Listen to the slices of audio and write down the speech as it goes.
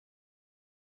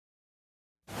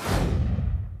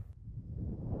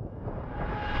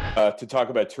to talk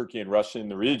about Turkey and Russia in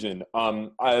the region.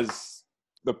 As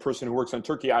the person who works on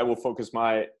Turkey, I will focus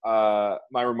my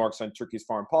remarks on Turkey's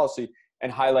foreign policy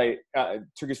and highlight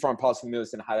Turkey's foreign policy in the Middle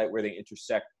East and highlight where they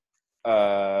intersect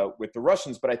with the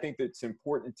Russians. But I think that it's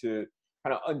important to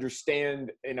kind of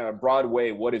understand in a broad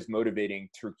way what is motivating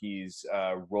Turkey's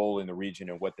role in the region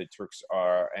and what the Turks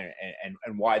are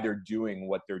and why they're doing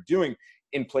what they're doing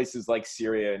in places like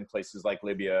Syria, in places like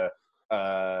Libya,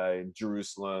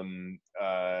 Jerusalem,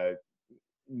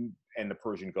 and the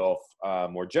Persian Gulf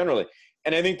more generally.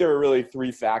 And I think there are really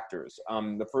three factors.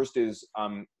 The first is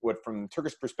what, from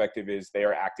Turkish perspective, is they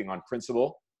are acting on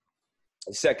principle.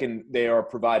 Second, they are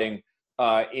providing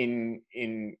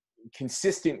in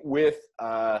consistent with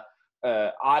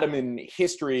Ottoman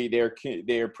history,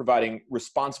 they are providing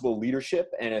responsible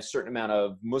leadership and a certain amount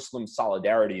of Muslim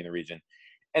solidarity in the region.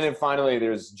 And then finally,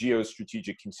 there's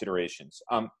geostrategic considerations.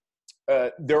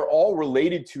 They're all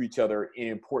related to each other in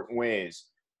important ways,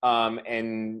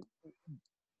 and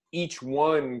each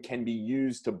one can be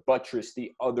used to buttress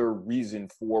the other reason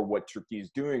for what Turkey is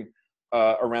doing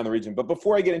around the region. But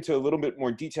before I get into a little bit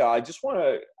more detail, I just want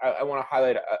to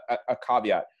highlight a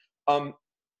caveat.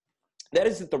 That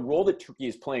is that the role that Turkey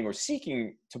is playing or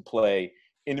seeking to play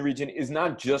in the region is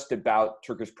not just about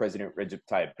Turkish President Recep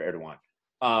Tayyip Erdogan.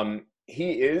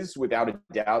 He is, without a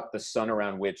doubt, the sun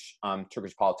around which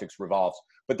Turkish politics revolves.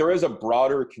 But there is a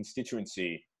broader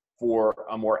constituency for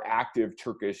a more active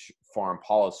Turkish foreign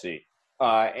policy.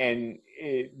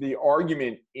 The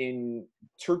argument in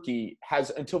Turkey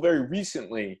has, until very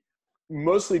recently,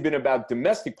 mostly been about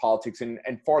domestic politics and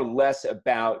far less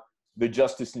about the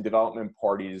Justice and Development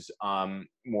Party's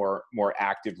more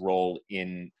active role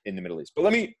in the Middle East. But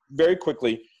let me very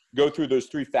quickly go through those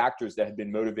three factors that have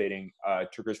been motivating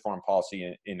Turkish foreign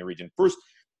policy in the region. First,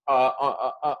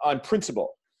 on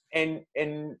principle. And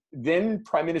then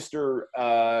Prime Minister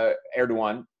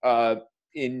Erdogan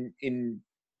in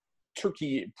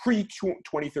Turkey,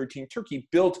 pre-2013 Turkey,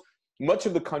 built much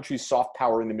of the country's soft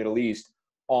power in the Middle East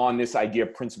on this idea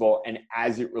of principle and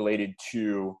as it related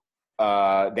to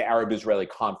the Arab-Israeli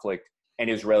conflict and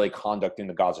Israeli conduct in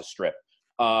the Gaza Strip.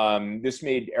 This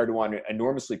made Erdogan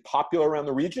enormously popular around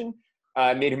the region,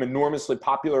 made him enormously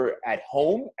popular at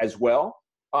home as well.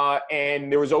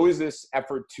 And there was always this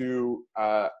effort to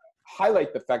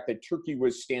highlight the fact that Turkey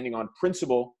was standing on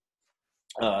principle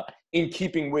in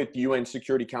keeping with UN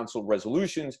Security Council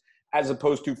resolutions, as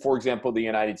opposed to, for example, the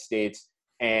United States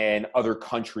and other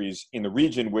countries in the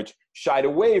region, which shied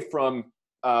away from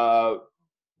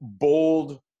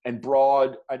bold and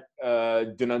broad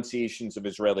denunciations of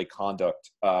Israeli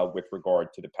conduct with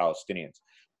regard to the Palestinians.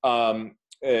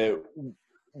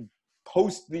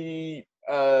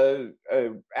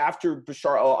 After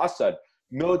Bashar al-Assad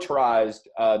militarized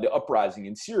the uprising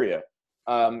in Syria,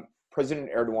 President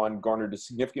Erdogan garnered a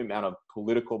significant amount of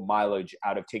political mileage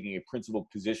out of taking a principled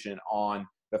position on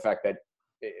the fact that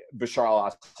Bashar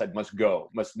al-Assad must go,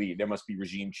 must leave. There must be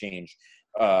regime change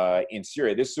in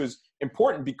Syria. This was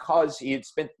important because he had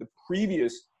spent the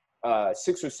previous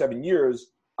 6 or 7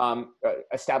 years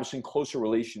establishing closer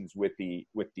relations with the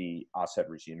Assad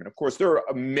regime. And of course, there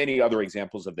are many other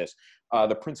examples of this.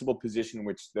 The principled position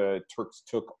which the Turks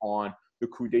took on the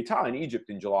coup d'etat in Egypt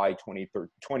in July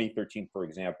 2013, for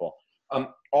example.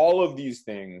 All of these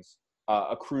things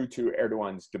accrue to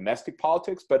Erdogan's domestic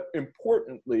politics, but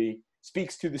importantly,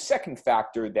 speaks to the second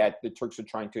factor that the Turks are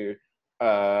trying to,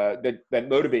 that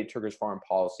motivate Turkish foreign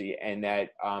policy and that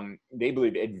they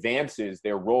believe advances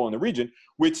their role in the region,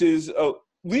 which is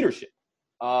leadership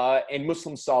and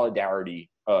Muslim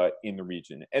solidarity in the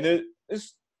region. And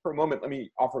this, for a moment, let me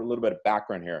offer a little bit of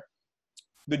background here.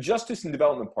 The Justice and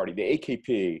Development Party, the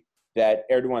AKP, that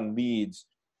Erdogan leads,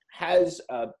 has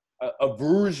a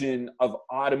version of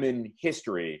Ottoman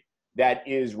history that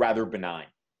is rather benign.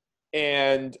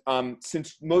 And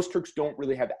since most Turks don't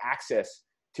really have access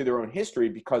to their own history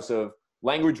because of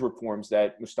language reforms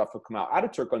that Mustafa Kemal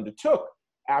Ataturk undertook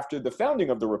after the founding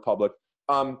of the republic,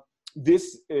 the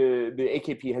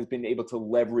AKP has been able to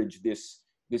leverage this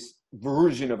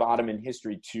version of Ottoman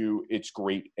history to its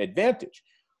great advantage.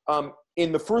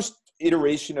 In the first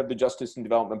iteration of the Justice and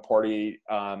Development Party,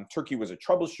 Turkey was a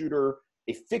troubleshooter,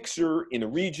 a fixer in the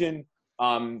region.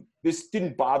 This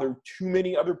didn't bother too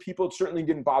many other people. It certainly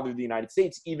didn't bother the United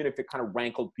States, even if it kind of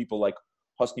rankled people like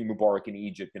Hosni Mubarak in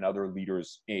Egypt and other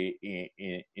leaders in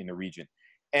the region.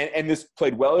 And this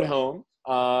played well at home,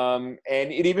 and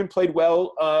it even played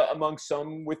well among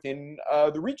some within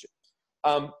the region.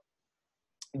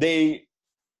 They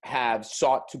have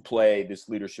sought to play this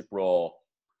leadership role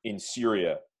in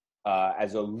Syria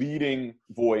as a leading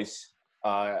voice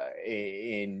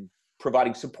in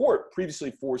providing support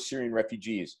previously for Syrian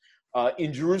refugees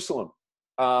in Jerusalem,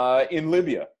 in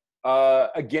Libya,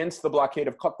 against the blockade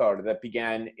of Qatar that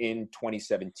began in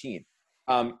 2017.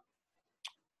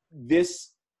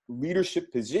 This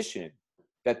leadership position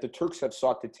that the Turks have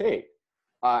sought to take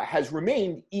has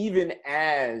remained even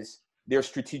as their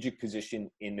strategic position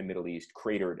in the Middle East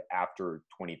cratered after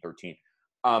 2013.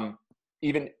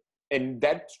 And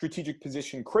that strategic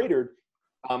position cratered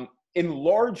in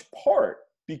large part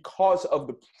because of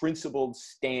the principled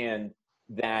stand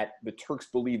that the Turks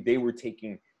believed they were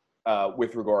taking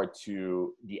with regard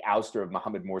to the ouster of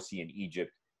Mohammed Morsi in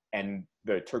Egypt, and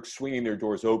the Turks swinging their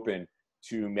doors open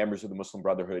to members of the Muslim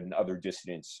Brotherhood and other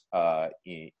dissidents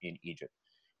in Egypt.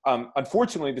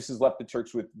 Unfortunately, this has left the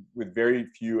Turks with very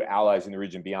few allies in the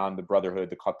region beyond the Brotherhood,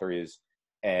 the Qataris,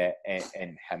 and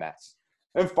Hamas.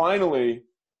 And finally,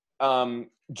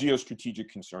 geostrategic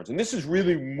concerns. And this is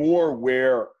really more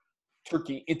where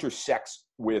Turkey intersects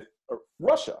with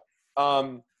Russia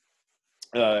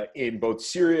in both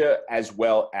Syria as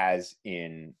well as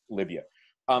in Libya.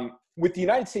 With the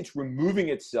United States removing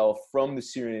itself from the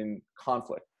Syrian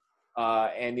conflict,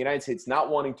 and the United States not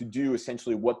wanting to do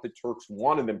essentially what the Turks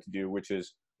wanted them to do, which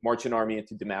is march an army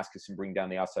into Damascus and bring down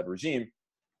the Assad regime,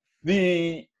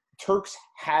 the Turks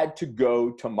had to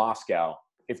go to Moscow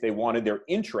if they wanted their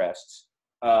interests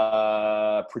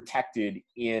protected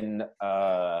in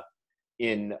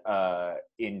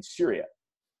Syria.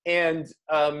 And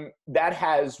that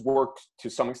has worked to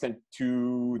some extent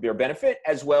to their benefit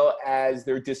as well as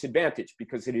their disadvantage,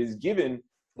 because it has given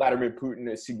Vladimir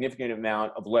Putin a significant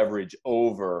amount of leverage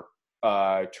over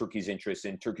Turkey's interests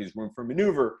and Turkey's room for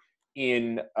maneuver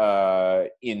in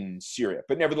Syria.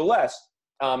 But nevertheless,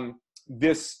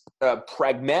 this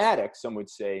pragmatic, some would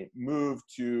say, move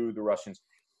to the Russians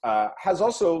has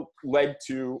also led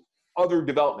to other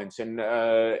developments and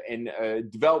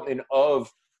development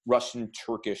of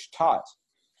Russian-Turkish ties.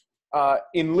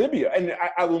 In Libya, and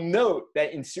I will note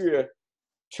that in Syria,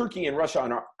 Turkey and Russia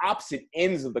are on opposite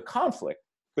ends of the conflict,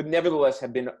 but nevertheless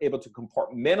have been able to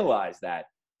compartmentalize that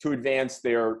to advance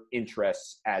their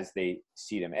interests as they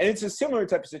see them. And it's a similar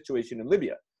type of situation in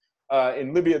Libya.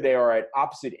 In Libya, they are at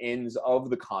opposite ends of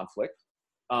the conflict,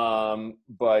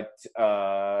 but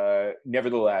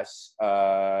nevertheless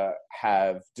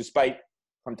have, despite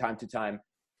from time to time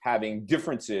having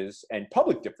differences and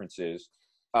public differences,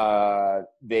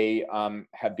 they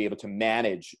have been able to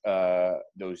manage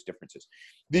those differences.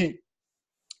 The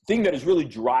thing that is really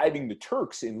driving the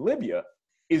Turks in Libya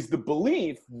is the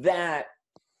belief that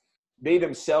they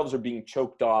themselves are being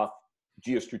choked off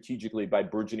geostrategically by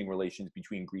burgeoning relations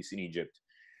between Greece and Egypt,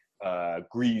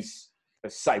 Greece,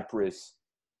 Cyprus,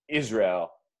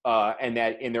 Israel, and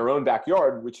that in their own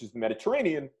backyard, which is the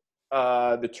Mediterranean,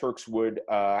 the Turks would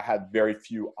have very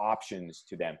few options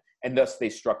to them, and thus they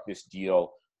struck this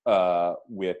deal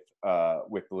with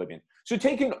the Libyans. So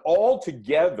taken all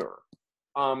together,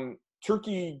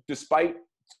 Turkey, despite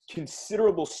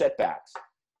considerable setbacks,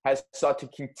 has sought to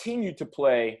continue to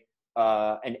play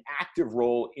an active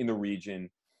role in the region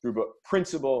through both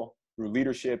principle, through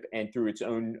leadership, and through its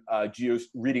own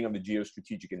reading of the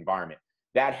geostrategic environment.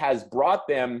 That has brought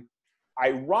them,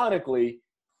 ironically,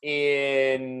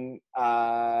 in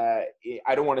I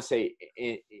don't want to say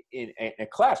in a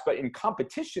clash, but in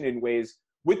competition in ways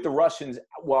with the Russians,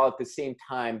 while at the same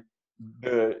time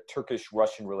the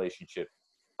Turkish-Russian relationship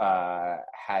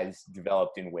has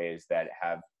developed in ways that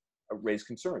have raised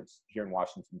concerns here in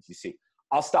Washington, D.C.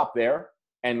 I'll stop there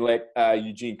and let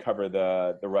Eugene cover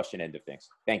the Russian end of things.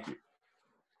 Thank you.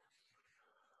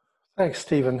 Thanks,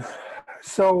 Stephen.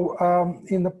 So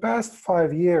in the past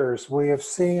 5 years, we have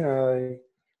seen a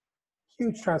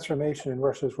huge transformation in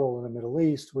Russia's role in the Middle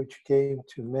East, which came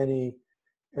to many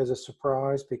as a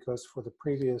surprise because for the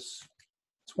previous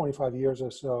 25 years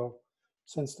or so,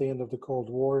 since the end of the Cold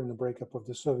War and the breakup of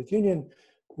the Soviet Union,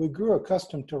 we grew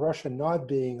accustomed to Russia not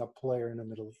being a player in the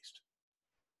Middle East.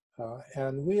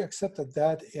 And we accepted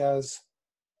that as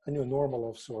a new normal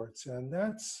of sorts. And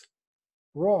that's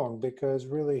wrong because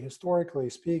really, historically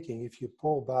speaking, if you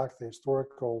pull back the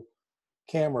historical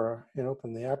camera and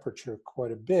open the aperture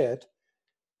quite a bit,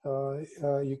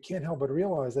 you can't help but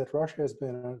realize that Russia has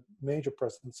been a major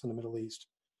presence in the Middle East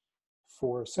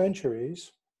for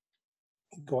centuries,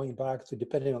 going back to,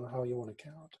 depending on how you want to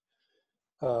count,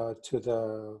 to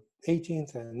the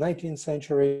 18th and 19th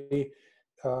century.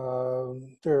 There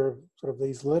are sort of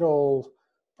these little,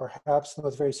 perhaps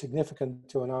not very significant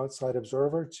to an outside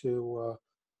observer,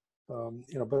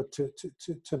 but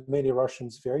to many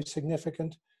Russians, very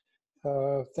significant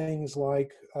things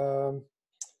like,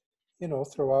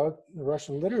 throughout the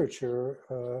Russian literature,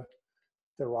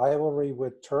 the rivalry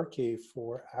with Turkey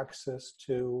for access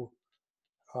to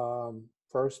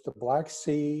first the Black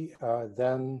Sea,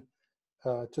 then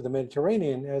to the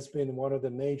Mediterranean has been one of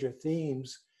the major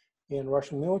themes in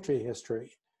Russian military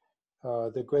history.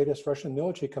 The greatest Russian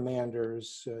military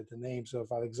commanders, the names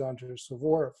of Alexander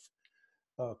Suvorov,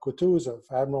 Kutuzov,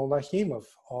 Admiral Nakhimov,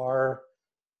 are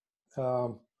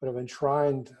sort of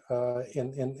enshrined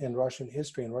in Russian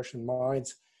history and Russian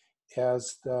minds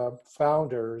as the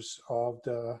founders of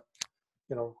the,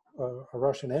 a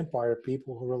Russian empire,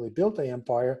 people who really built the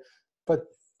empire. But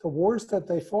the wars that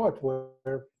they fought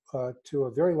were, to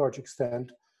a very large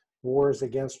extent, wars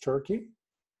against Turkey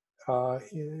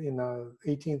in the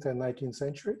 18th and 19th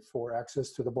century for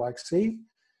access to the Black Sea,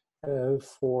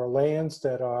 for lands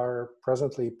that are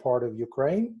presently part of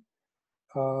Ukraine,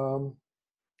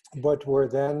 but were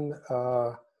then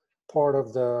part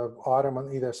of the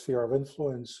Ottoman either sphere of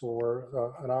influence or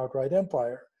an outright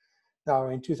empire. Now,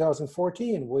 in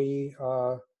 2014, we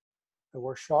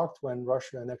were shocked when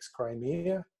Russia annexed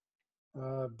Crimea,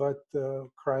 but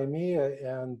Crimea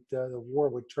and the war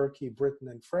with Turkey, Britain,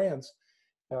 and France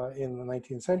in the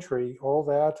 19th century, all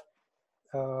that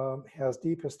has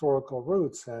deep historical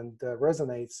roots and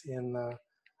resonates in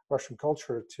Russian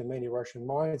culture to many Russian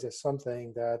minds as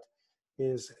something that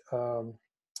is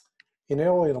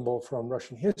inalienable from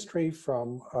Russian history,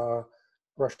 from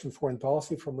Russian foreign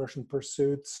policy, from Russian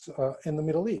pursuits in the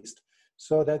Middle East.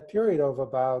 So that period of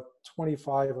about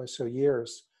 25 or so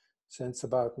years, since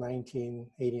about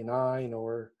 1989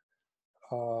 or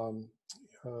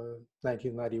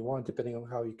 1991, depending on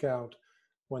how you count,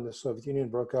 when the Soviet Union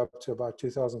broke up, to about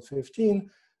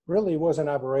 2015, really was an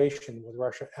aberration, with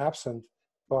Russia absent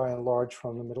by and large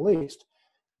from the Middle East.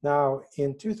 Now,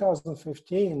 in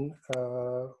 2015,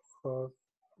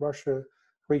 Russia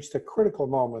reached a critical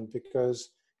moment,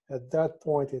 because at that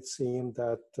point it seemed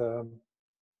that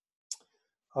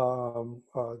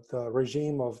the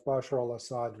regime of Bashar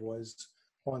al-Assad was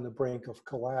on the brink of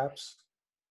collapse,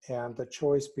 and the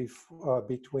choice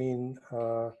between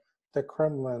the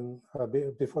Kremlin,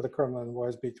 before the Kremlin,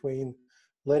 was between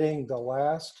letting the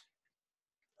last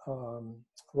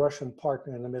Russian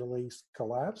partner in the Middle East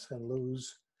collapse and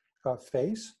lose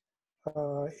face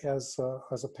as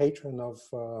a patron of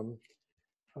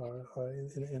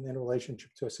in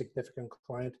relationship to a significant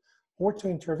client, or to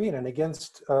intervene. And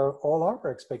against all our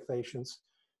expectations,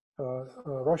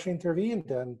 Russia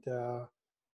intervened and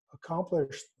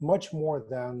accomplished much more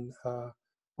than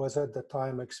was at the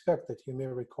time expected. You may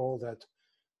recall that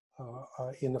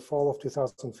in the fall of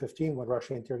 2015, when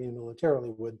Russia intervened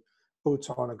militarily with boots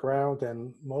on the ground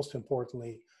and, most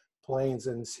importantly, planes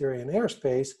in Syrian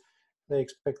airspace, the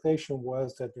expectation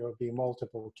was that there would be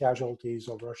multiple casualties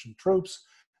of Russian troops,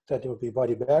 that there would be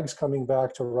body bags coming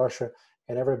back to Russia,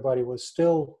 and everybody was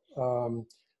still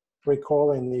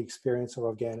recalling the experience of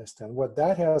Afghanistan. What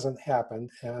that hasn't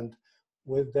happened, and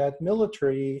with that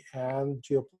military and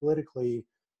geopolitically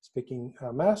speaking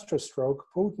masterstroke,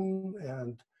 Putin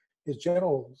and his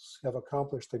generals have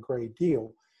accomplished a great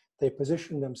deal. They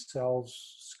positioned themselves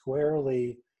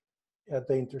squarely at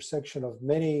the intersection of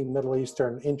many Middle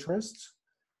Eastern interests.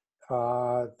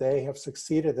 They have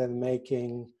succeeded in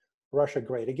making Russia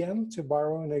great again, to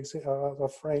borrow a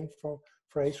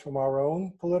phrase from our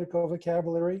own political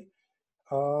vocabulary.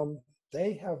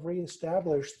 They have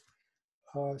reestablished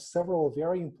several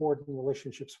very important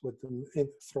relationships with them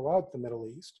throughout the Middle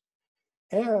East.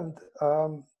 And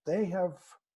they have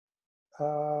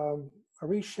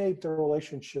reshaped their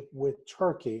relationship with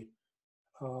Turkey,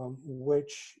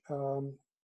 which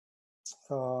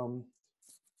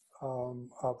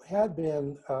had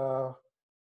been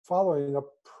following a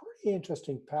pretty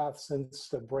interesting path since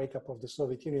the breakup of the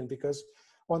Soviet Union, because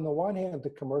on the one hand, the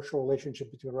commercial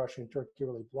relationship between Russia and Turkey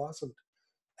really blossomed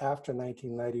after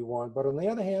 1991, but on the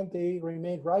other hand, they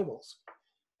remained rivals.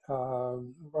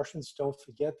 Russians don't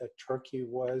forget that Turkey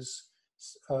was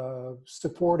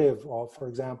supportive of, for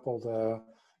example, the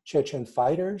Chechen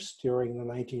fighters during the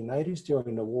 1990s,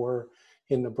 during the war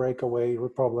in the breakaway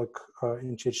republic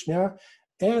in Chechnya.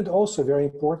 And also, very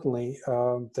importantly,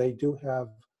 they do have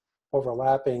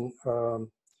overlapping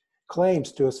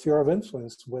claims to a sphere of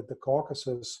influence, with the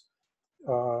Caucasus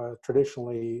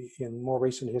traditionally in more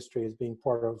recent history as being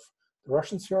part of the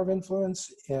Russian sphere of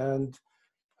influence. And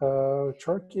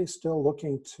Turkey is still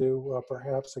looking to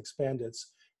perhaps expand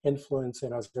its influence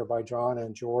in Azerbaijan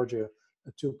and Georgia,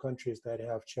 the two countries that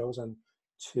have chosen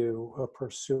to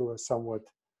pursue a somewhat,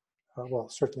 well,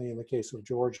 certainly in the case of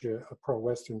Georgia, a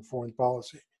pro-Western foreign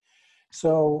policy.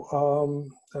 So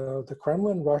the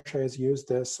Kremlin, Russia, has used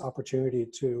this opportunity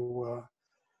to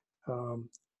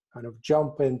kind of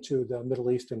jump into the Middle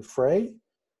Eastern fray.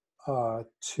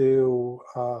 to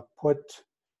put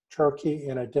Turkey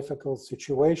in a difficult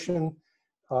situation,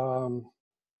 um,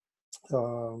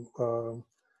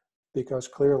 because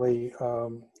clearly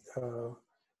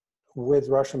with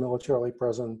Russia militarily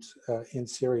present in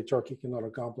Syria, Turkey cannot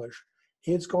accomplish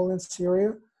its goal in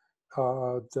Syria.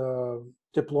 The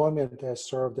deployment has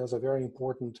served as a very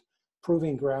important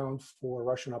proving ground for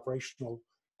Russian operational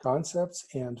concepts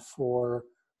and for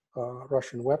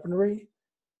Russian weaponry.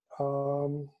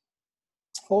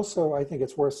 Also, I think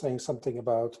it's worth saying something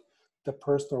about the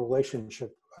personal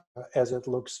relationship as it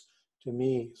looks to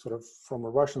me, sort of from a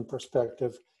Russian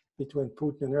perspective, between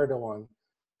Putin and Erdogan.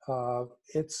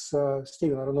 It's,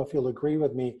 Stephen, I don't know if you'll agree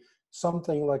with me,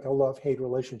 something like a love-hate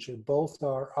relationship. Both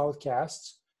are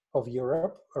outcasts of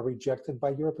Europe, are rejected by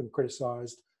Europe and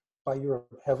criticized by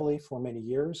Europe heavily for many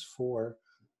years for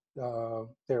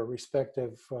their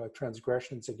respective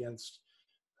transgressions against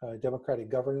democratic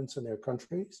governance in their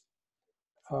countries.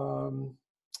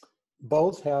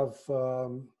 Both have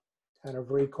kind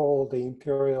of recalled the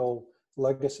imperial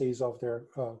legacies of their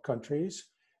countries.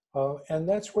 And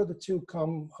that's where the two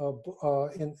come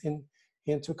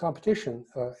into competition,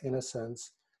 in a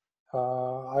sense.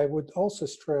 I would also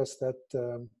stress that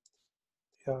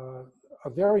a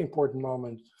very important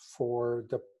moment for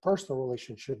the personal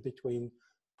relationship between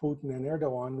Putin and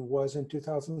Erdogan was in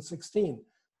 2016,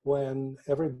 when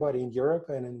everybody in Europe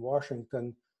and in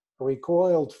Washington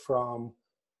recoiled from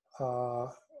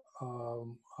the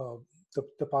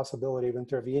possibility of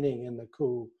intervening in the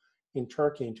coup in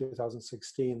Turkey in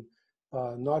 2016,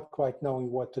 not quite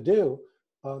knowing what to do.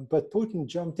 But Putin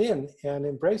jumped in and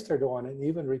embraced Erdogan and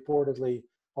even reportedly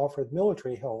offered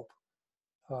military help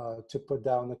to put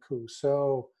down the coup.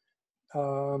 So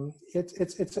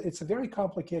it's a very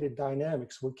complicated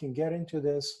dynamics. We can get into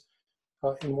this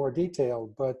in more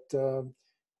detail, but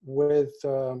with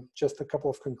just a couple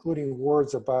of concluding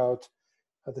words about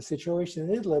the situation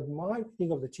in Idlib, my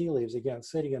reading of the tea leaves, again,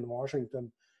 sitting in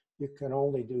Washington, you can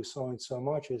only do so and so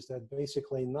much, is that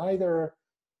basically neither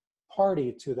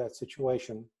party to that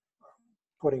situation,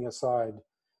 putting aside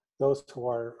those who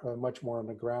are much more on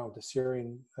the ground, the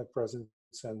Syrian presence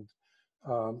and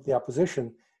the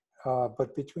opposition,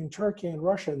 but between Turkey and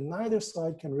Russia, neither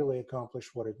side can really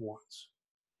accomplish what it wants.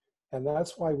 And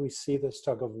that's why we see this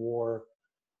tug of war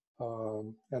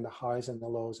and the highs and the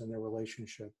lows in their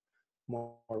relationship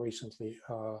more recently.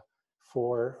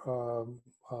 For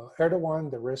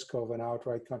Erdogan, the risk of an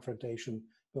outright confrontation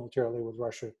militarily with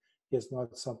Russia is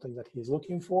not something that he's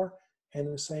looking for, and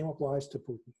the same applies to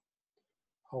Putin.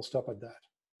 I'll stop at that.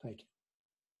 Thank you.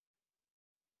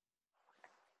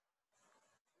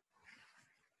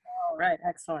 All right,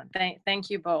 excellent. Thank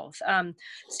you both.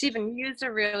 Stephen, you used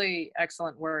a really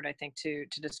excellent word, I think, to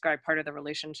describe part of the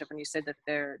relationship, and you said that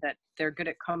they're good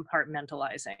at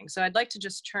compartmentalizing. So I'd like to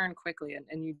just turn quickly,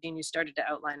 and Eugene, you started to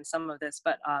outline some of this,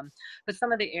 but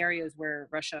some of the areas where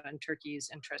Russia and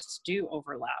Turkey's interests do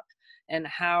overlap, and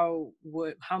how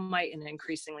might an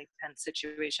increasingly tense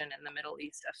situation in the Middle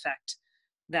East affect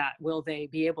that? Will they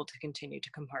be able to continue to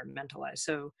compartmentalize?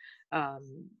 So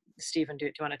Stephen, do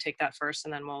you want to take that first,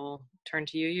 and then we'll turn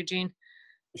to you, Eugene?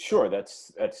 Sure,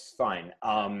 that's fine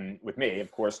with me, of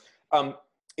course.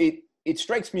 It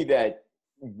strikes me that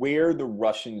where the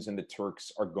Russians and the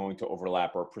Turks are going to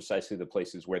overlap are precisely the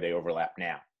places where they overlap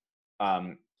now.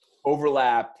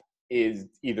 Overlap is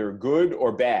either good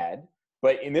or bad,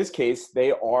 but in this case,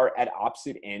 they are at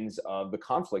opposite ends of the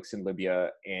conflicts in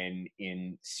Libya and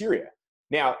in Syria.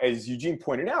 Now, as Eugene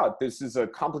pointed out, this is a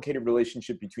complicated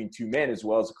relationship between two men, as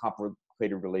well as a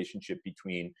complicated relationship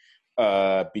between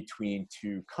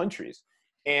two countries.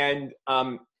 And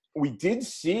we did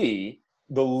see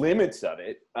the limits of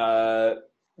it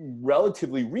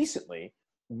relatively recently,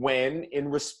 when, in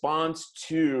response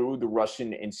to the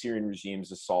Russian and Syrian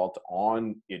regime's assault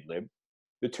on Idlib,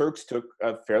 the Turks took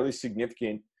a fairly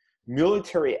significant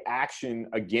military action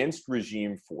against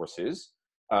regime forces,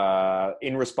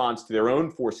 in response to their own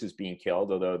forces being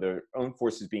killed, although their own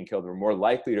forces being killed were more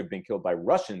likely to have been killed by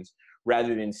Russians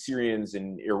rather than Syrians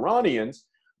and Iranians.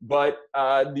 But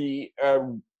the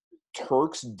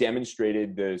Turks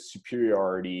demonstrated the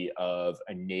superiority of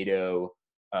a NATO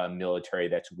military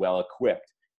that's well equipped.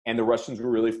 And the Russians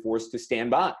were really forced to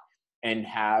stand by and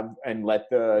let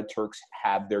the Turks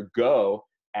have their go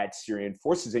at Syrian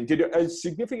forces, and did a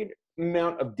significant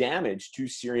amount of damage to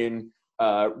Syrian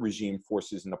regime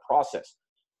forces in the process.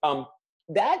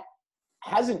 That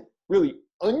hasn't really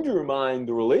undermined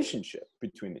the relationship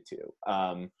between the two.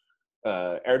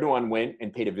 Erdogan went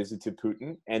and paid a visit to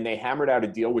Putin, and they hammered out a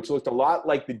deal which looked a lot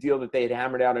like the deal that they had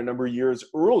hammered out a number of years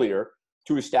earlier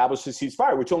to establish a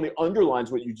ceasefire, which only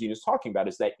underlines what Eugene is talking about,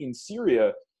 is that in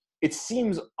Syria, it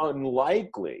seems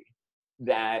unlikely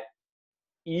that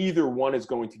either one is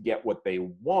going to get what they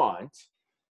want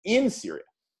in Syria.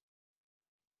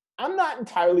 I'm not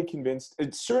entirely convinced.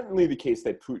 It's certainly the case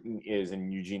that Putin is,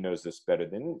 and Eugene knows this better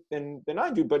than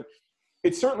I do, but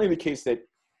it's certainly the case that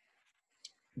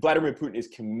Vladimir Putin is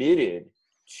committed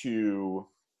to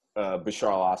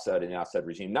Bashar al-Assad and the Assad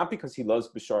regime, not because he loves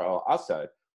Bashar al-Assad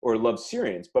or loves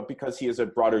Syrians, but because he has a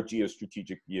broader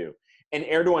geostrategic view. And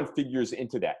Erdogan figures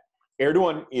into that.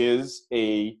 Erdogan is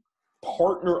a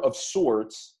partner of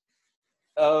sorts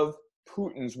of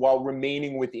Putin's while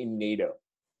remaining within NATO.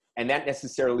 And that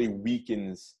necessarily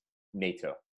weakens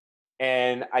NATO.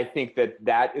 And I think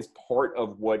that is part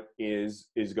of what is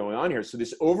going on here. So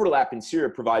this overlap in Syria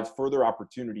provides further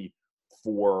opportunity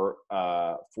for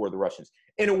the Russians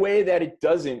in a way that it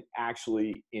doesn't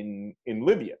actually in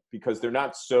Libya, because they're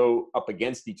not so up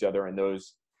against each other, and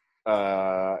those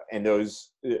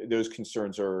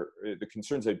concerns are the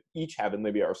concerns that each have in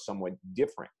Libya are somewhat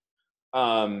different.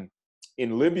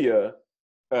 In Libya,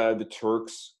 the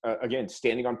Turks, again,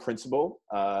 standing on principle,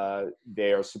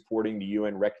 they are supporting the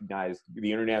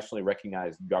the internationally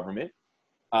recognized government.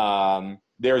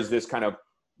 There's this kind of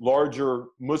larger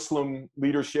Muslim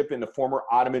leadership in the former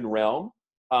Ottoman realm.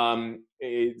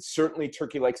 Certainly,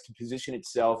 Turkey likes to position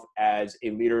itself as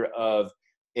a leader of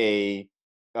a,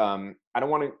 I don't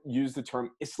want to use the term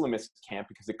Islamist camp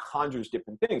because it conjures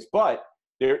different things, but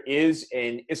there is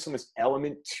an Islamist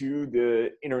element to the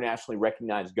internationally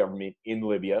recognized government in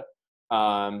Libya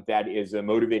that is a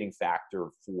motivating factor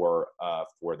for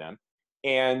them.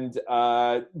 And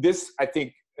this, I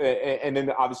think, and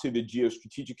then obviously the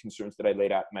geostrategic concerns that I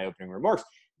laid out in my opening remarks,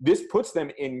 this puts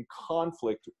them in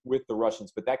conflict with the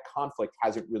Russians, but that conflict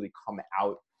hasn't really come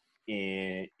out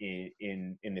in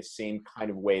the same kind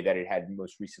of way that it had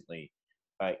most recently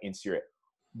in Syria.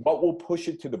 What will push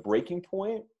it to the breaking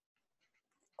point?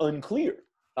 Unclear.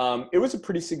 It was a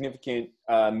pretty significant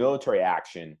military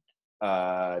action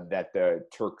that the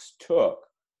Turks took,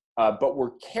 but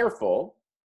were careful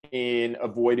in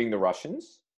avoiding the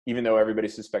Russians, even though everybody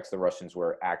suspects the Russians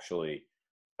were actually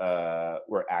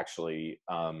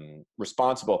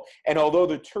responsible. And although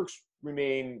the Turks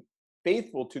remain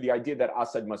faithful to the idea that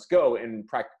Assad must go, in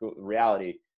practical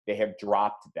reality, they have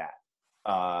dropped that,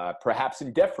 perhaps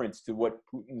in deference to what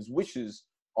Putin's wishes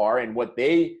are and what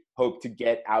they hope to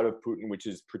get out of Putin, which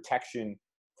is protection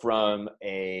from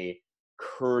a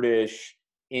Kurdish,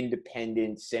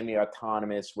 independent,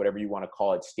 semi-autonomous, whatever you want to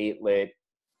call it, state-led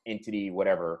entity,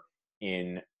 whatever,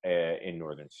 in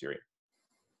northern Syria.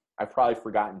 I've probably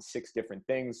forgotten 6 different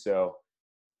things, so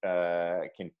I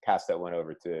can pass that one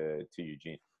over to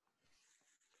Eugene.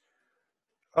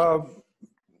 I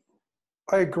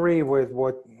agree with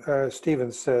what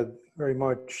Stephen said very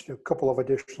much. A couple of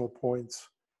additional points.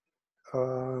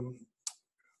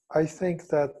 I think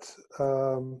that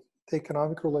the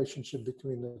economic relationship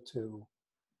between the two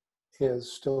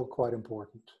is still quite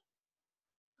important.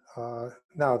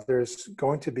 Now, there's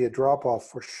going to be a drop-off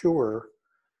for sure,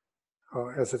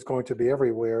 as it's going to be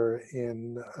everywhere,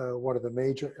 in one of the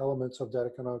major elements of that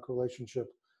economic relationship,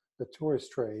 the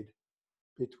tourist trade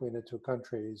between the two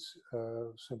countries,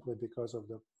 simply because of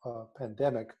the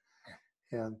pandemic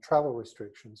and travel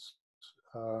restrictions.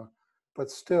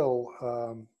 But still,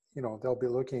 they'll be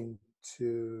looking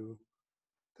to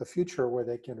the future where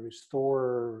they can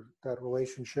restore that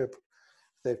relationship.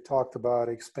 They've talked about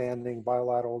expanding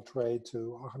bilateral trade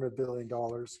to $100 billion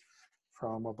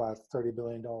from about $30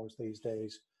 billion these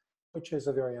days, which is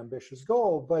a very ambitious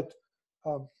goal, but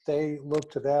they look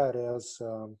to that as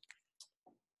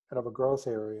kind of a growth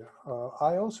area.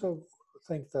 I also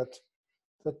think that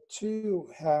the two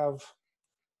have,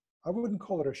 I wouldn't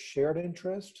call it a shared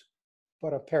interest,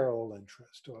 but a parallel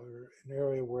interest, or an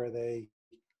area where they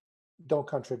don't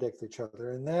contradict each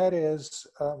other. And that is,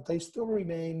 they still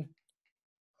remain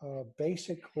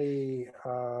basically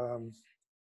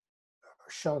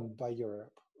shunned by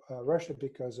Europe. Russia,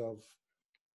 because of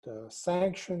the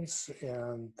sanctions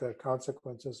and the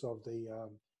consequences of the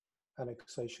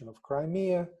annexation of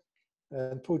Crimea,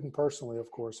 and Putin personally,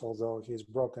 of course, although he's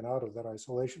broken out of that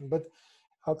isolation. But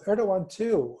Erdogan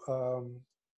too,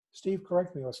 Stephen,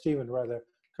 correct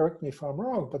me if I'm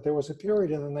wrong, but there was a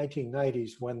period in the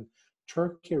 1990s when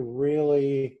Turkey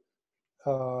really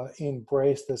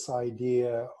embraced this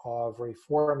idea of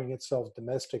reforming itself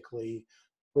domestically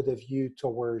with a view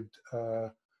toward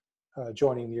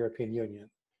joining the European Union.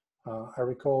 I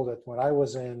recall that when I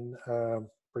was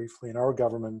briefly in our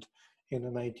government in the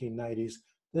 1990s,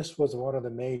 this was one of the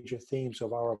major themes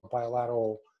of our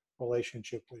bilateral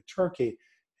relationship with Turkey.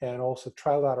 and also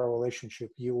trilateral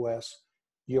relationship, US,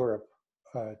 Europe,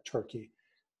 Turkey,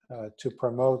 to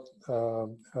promote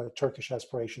Turkish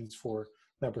aspirations for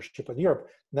membership in Europe.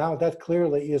 Now that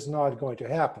clearly is not going to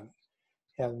happen.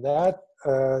 And that,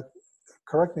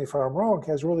 correct me if I'm wrong,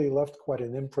 has really left quite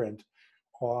an imprint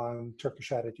on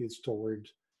Turkish attitudes toward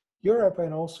Europe,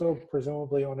 and also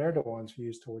presumably on Erdogan's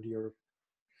views toward Europe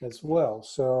as well.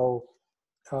 So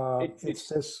it's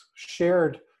this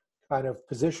shared kind of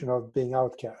position of being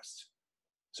outcasts.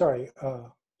 Sorry,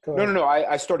 go ahead. No.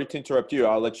 I started to interrupt you.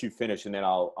 I'll let you finish, and then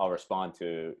I'll respond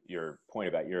to your point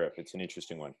about Europe. It's an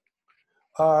interesting one.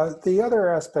 The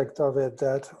other aspect of it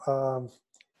that,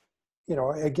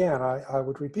 again, I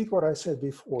would repeat what I said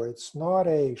before. It's not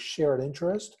a shared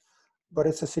interest, but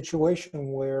it's a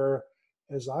situation where,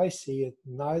 as I see it,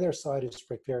 neither side is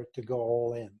prepared to go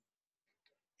all in.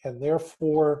 And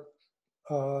therefore,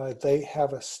 they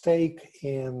have a stake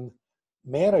in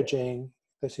managing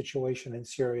the situation in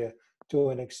Syria to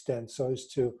an extent so as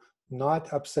to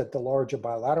not upset the larger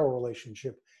bilateral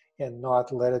relationship and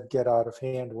not let it get out of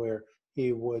hand where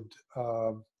he would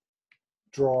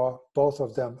draw both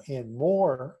of them in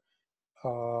more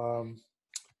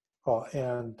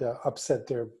and upset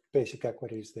their basic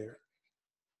equities there.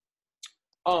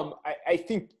 I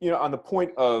think, on the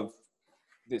point of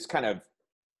this kind of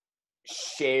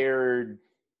shared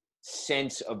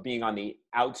sense of being on the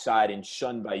outside and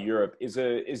shunned by Europe is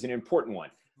an important one.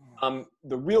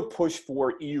 The real push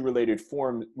for EU-related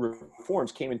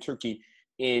reforms came in Turkey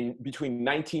between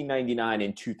 1999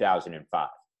 and 2005.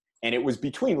 And it was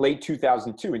between late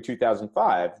 2002 and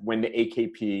 2005 when the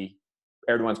AKP,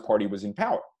 Erdogan's party, was in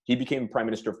power. He became prime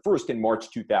minister first in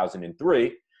March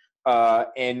 2003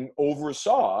 and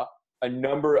oversaw a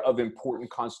number of important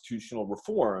constitutional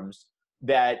reforms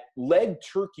that led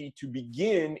Turkey to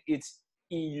begin its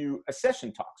EU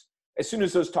accession talks. As soon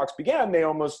as those talks began, they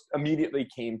almost immediately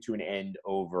came to an end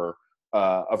over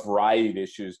a variety of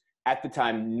issues, at the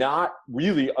time not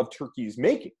really of Turkey's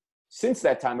making. Since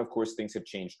that time, of course, things have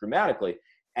changed dramatically.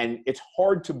 And it's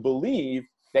hard to believe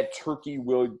that Turkey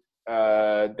will,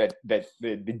 that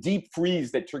the deep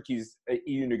freeze that Turkey's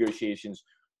EU negotiations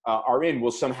are in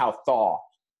will somehow thaw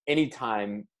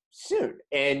anytime soon.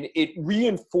 And it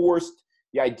reinforced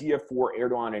the idea for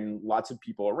Erdogan and lots of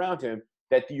people around him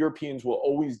that the Europeans will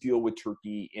always deal with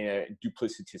Turkey in a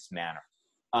duplicitous manner.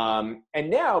 And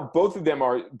now both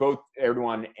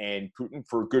Erdogan and Putin,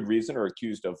 for good reason, are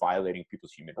accused of violating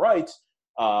people's human rights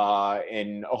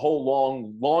and a whole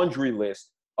long laundry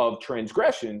list of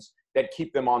transgressions that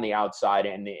keep them on the outside.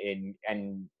 And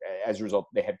as a result,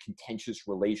 they have contentious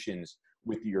relations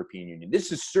with the European Union.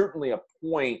 This is certainly a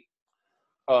point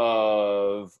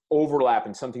of overlap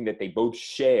and something that they both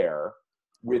share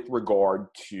with regard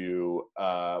to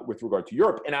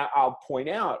Europe. And I'll point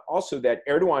out also that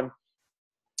Erdogan,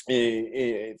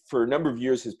 for a number of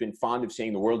years, has been fond of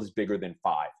saying the world is bigger than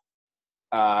five.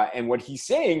 And what he's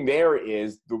saying there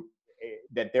is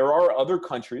that there are other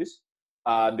countries,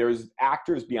 there's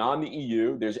actors beyond the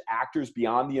EU, there's actors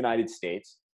beyond the United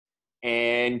States,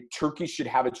 and Turkey should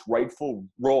have its rightful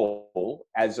role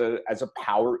as a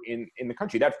power in the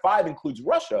country. That five includes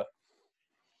Russia,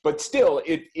 but still,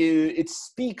 it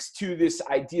speaks to this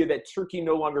idea that Turkey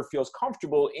no longer feels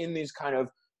comfortable in these kind of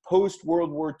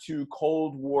post-World War II,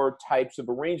 Cold War types of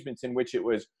arrangements in which it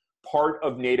was part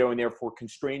of NATO and therefore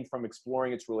constrained from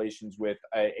exploring its relations with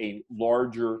a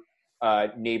larger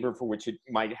neighbor for which it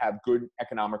might have good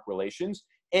economic relations.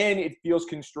 And it feels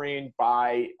constrained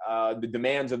by the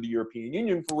demands of the European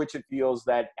Union, for which it feels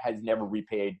that has never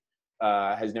repaid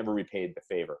the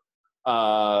favor.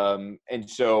 And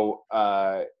so,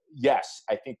 yes,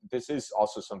 I think this is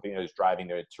also something that is driving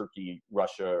the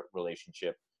Turkey-Russia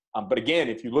relationship. But again,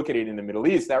 if you look at it in the Middle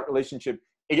East, that relationship,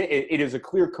 it is a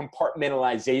clear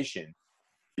compartmentalization,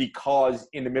 because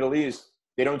in the Middle East,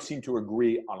 they don't seem to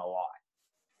agree on a lot.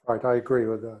 Right, I agree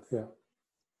with that, yeah.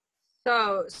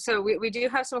 So we do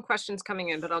have some questions coming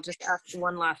in, but I'll just ask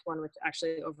one last one, which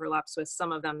actually overlaps with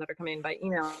some of them that are coming in by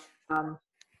email.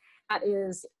 That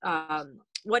is,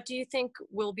 what do you think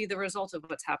will be the result of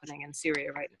what's happening in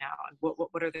Syria right now? And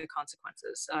what are the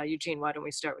consequences? Eugene, why don't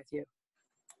we start with you?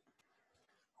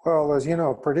 Well, as you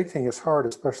know, predicting is hard,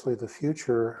 especially the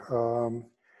future.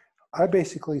 I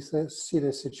basically see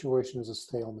this situation as a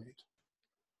stalemate.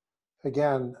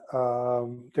 Again,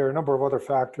 there are a number of other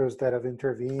factors that have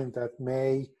intervened that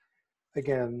may,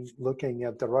 again, looking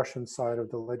at the Russian side of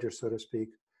the ledger, so to speak,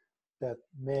 that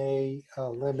may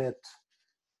limit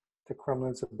the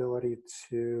Kremlin's ability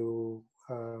to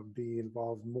be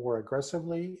involved more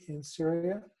aggressively in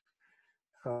Syria.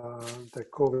 The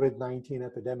COVID-19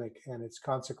 epidemic and its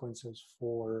consequences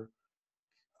for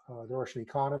the Russian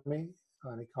economy,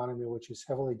 an economy which is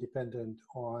heavily dependent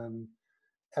on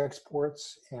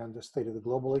exports and the state of the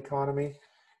global economy.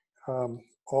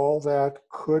 All that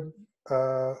could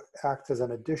act as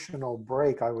an additional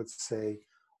brake, I would say,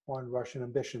 on Russian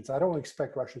ambitions. I don't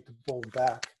expect Russia to pull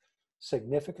back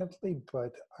significantly,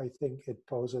 but I think it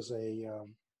poses a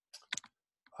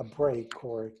brake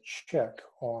or a check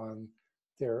on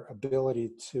their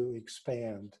ability to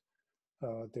expand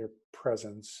their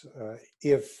presence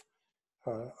if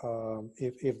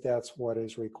that's what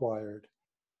is required.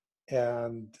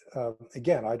 And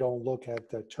again, I don't look at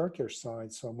the Turkish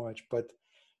side so much, but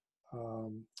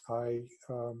I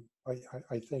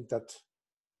think that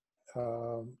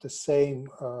the same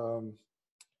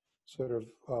sort of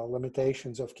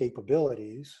limitations of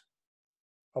capabilities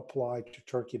apply to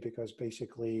Turkey, because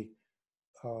basically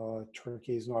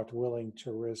Turkey is not willing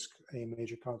to risk a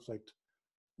major conflict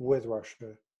with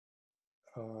Russia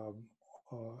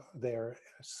there.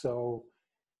 So,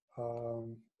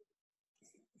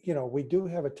 we do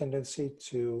have a tendency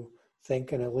to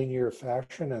think in a linear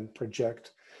fashion and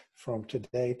project from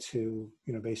today to,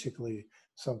 basically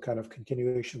some kind of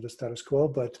continuation of the status quo,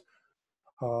 but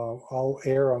I'll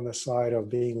err on the side of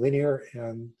being linear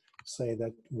and say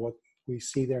that what we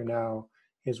see there now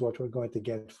is what we're going to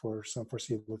get for some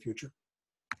foreseeable future.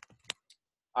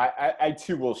 I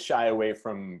too will shy away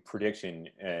from prediction.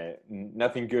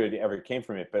 Nothing good ever came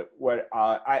from it. But what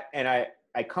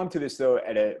I come to this though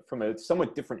from a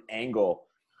somewhat different angle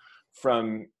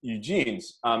from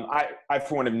Eugene's. I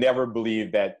for one have never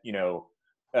believed that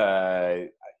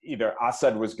either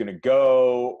Assad was going to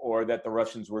go or that the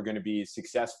Russians were going to be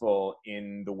successful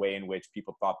in the way in which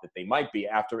people thought that they might be,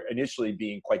 after initially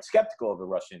being quite skeptical of the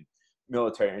Russian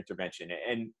military intervention.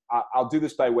 And I'll do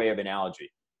this by way of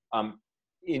analogy.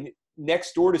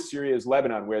 Next door to Syria is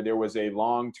Lebanon, where there was a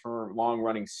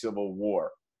long-running civil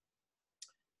war.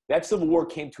 That civil war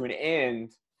came to an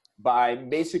end by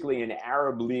basically an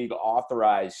Arab League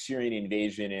authorized Syrian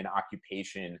invasion and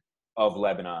occupation of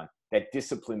Lebanon that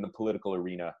disciplined the political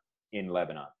arena in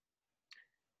Lebanon.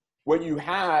 What you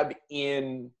have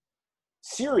in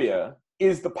Syria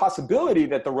is the possibility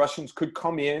that the Russians could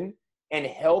come in and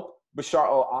help Bashar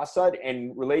al-Assad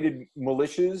and related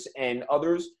militias and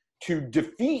others to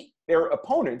defeat their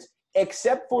opponents,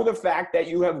 except for the fact that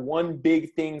you have one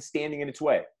big thing standing in its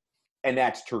way, and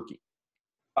that's Turkey.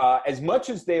 As much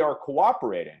as they are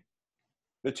cooperating,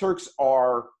 the Turks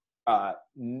are,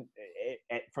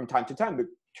 from time to time, the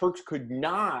Turks could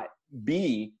not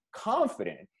be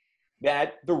confident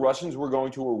that the Russians were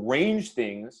going to arrange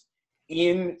things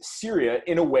in Syria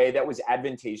in a way that was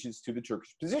advantageous to the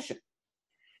Turkish position.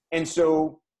 And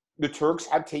so the Turks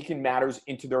have taken matters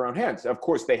into their own hands. Of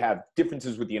course, they have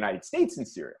differences with the United States in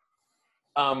Syria.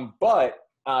 But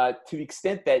to the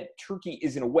extent that Turkey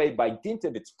is, in a way, by dint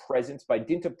of its presence, by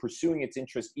dint of pursuing its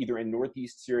interest either in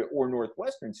northeast Syria or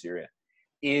northwestern Syria,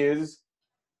 is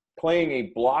playing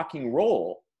a blocking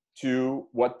role to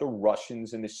what the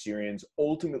Russians and the Syrians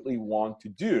ultimately want to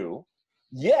do.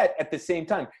 Yet, at the same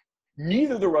time,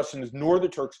 neither the Russians nor the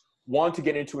Turks want to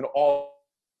get into an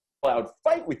all-out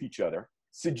fight with each other,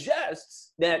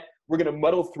 suggests that we're going to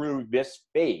muddle through this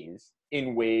phase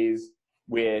in ways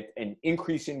with an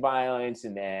increase in violence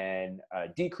and then a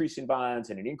decrease in violence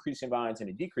and an increase in violence and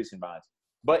a decrease in violence.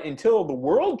 But until the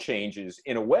world changes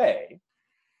in a way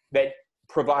that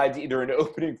provides either an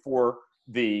opening for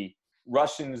the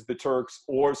Russians, the Turks,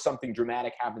 or something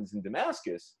dramatic happens in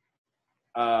Damascus,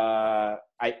 I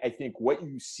think what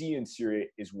you see in Syria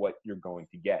is what you're going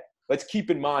to get. Let's keep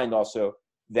in mind also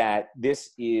that this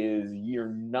is year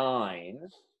 9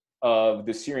 of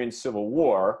the Syrian Civil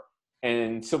War,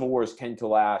 and civil wars tend to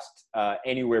last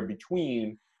anywhere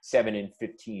between 7 and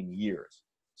 15 years.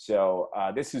 So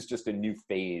this is just a new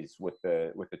phase with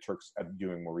the Turks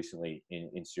doing more recently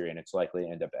in Syria, and it's likely to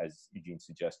end up, as Eugene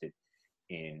suggested,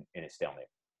 in a stalemate.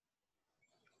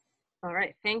 All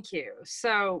right, thank you.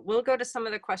 So we'll go to some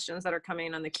of the questions that are coming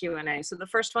in on the Q&A. So the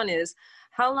first one is,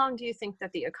 how long do you think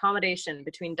that the accommodation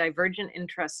between divergent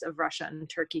interests of Russia and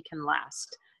Turkey can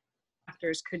last?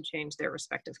 Actors could change their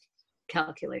respective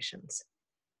calculations.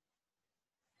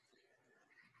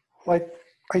 Well,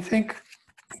 I think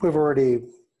we've already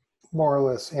more or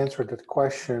less answered that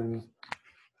question.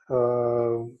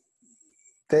 Well,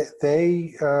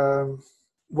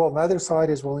 neither side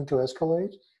is willing to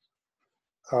escalate.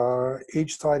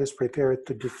 Each side is prepared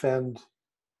to defend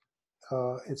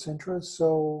its interests.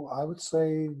 So I would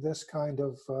say this kind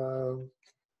of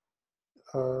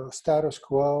status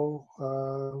quo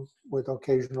with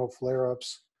occasional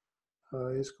flare-ups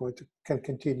can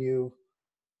continue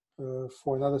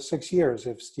for another 6 years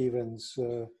if Stephen's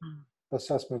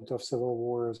assessment of civil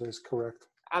wars is correct.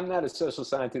 I'm not a social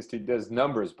scientist who does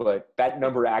numbers, but that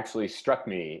number actually struck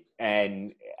me,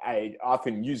 and I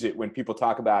often use it when people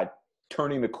talk about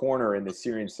turning the corner in the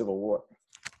Syrian Civil War.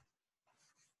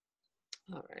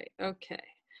 All right. Okay.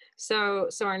 So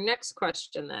our next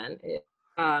question then is,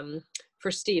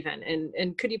 for Stephen,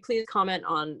 and could you please comment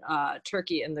on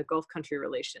Turkey and the Gulf country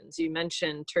relations? You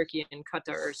mentioned Turkey and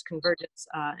Qatar's convergence,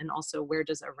 and also where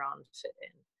does Iran fit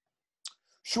in?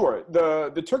 Sure.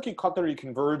 The Turkey-Qatari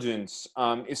convergence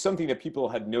is something that people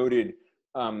have noted,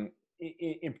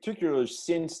 in particular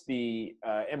since the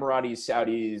Emiratis,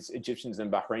 Saudis, Egyptians,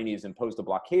 and Bahrainis imposed a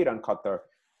blockade on Qatar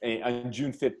on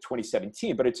June 5th,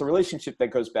 2017. But it's a relationship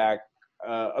that goes back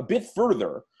a bit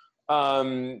further.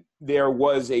 There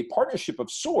was a partnership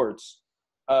of sorts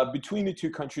between the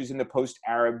two countries in the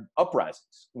post-Arab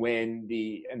uprisings, when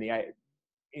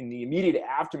in the immediate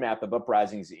aftermath of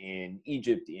uprisings in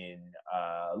Egypt, in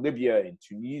Libya, in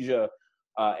Tunisia,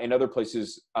 and other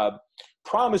places,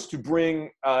 promised to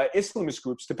bring Islamist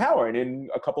groups to power, and in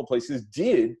a couple places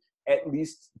did, at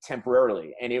least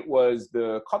temporarily. And it was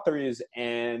the Qataris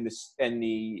and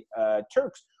the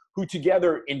Turks who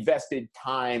together invested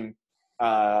time,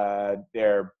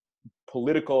 their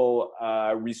political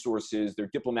resources, their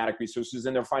diplomatic resources,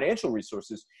 and their financial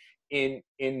resources in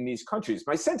these countries.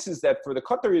 My sense is that for the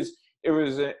Qataris, it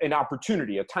was an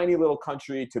opportunity, a tiny little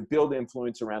country to build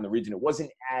influence around the region. It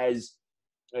wasn't as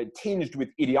tinged with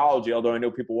ideology, although I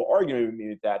know people will argue with me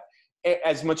with that,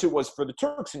 as much it was for the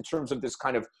Turks in terms of this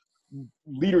kind of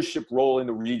leadership role in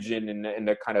the region and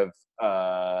the kind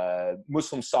of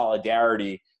Muslim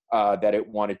solidarity that it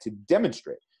wanted to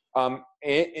demonstrate.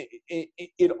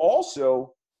 It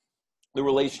also, the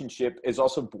relationship is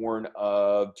also born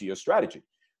of geostrategy.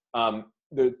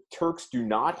 The Turks do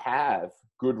not have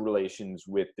good relations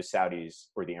with the Saudis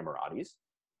or the Emiratis.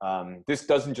 This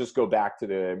doesn't just go back to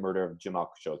the murder of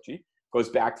Jamal Khashoggi. It goes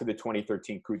back to the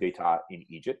 2013 coup d'etat in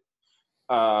Egypt.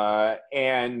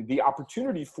 And the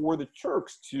opportunity for the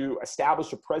Turks to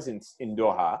establish a presence in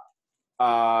Doha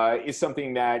is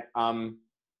something that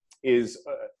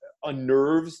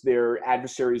unnerves their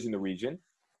adversaries in the region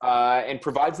and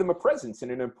provides them a presence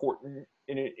in an important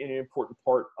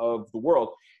part of the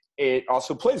world. It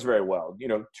also plays very well. You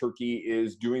know, Turkey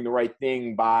is doing the right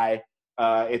thing by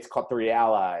its Qatari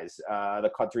allies. The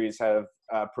Qataris have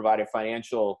provided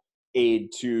financial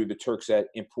aid to the Turks at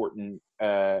important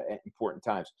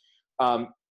times.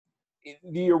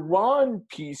 The Iran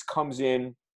piece comes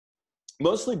in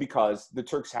mostly because the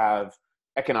Turks have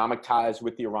economic ties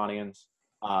with the Iranians.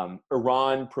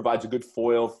 Iran provides a good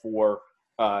foil for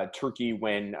Turkey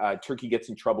when Turkey gets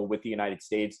in trouble with the United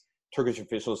States. Turkish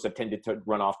officials have tended to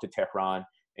run off to Tehran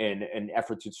in an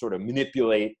effort to sort of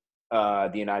manipulate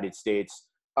the United States.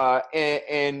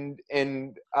 And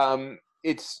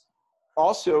it's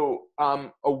also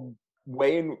a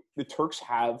way in the Turks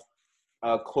have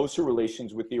closer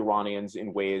relations with the Iranians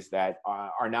in ways that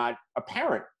are not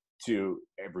apparent to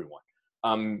everyone.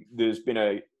 There's been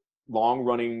a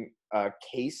long-running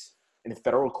case in the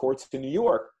federal courts in New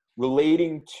York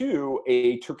relating to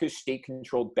a Turkish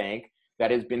state-controlled bank that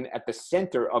has been at the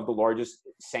center of the largest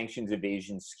sanctions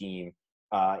evasion scheme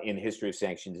in the history of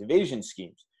sanctions evasion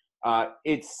schemes.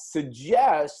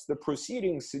 The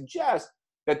proceedings suggest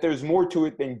that there's more to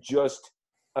it than just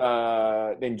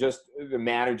the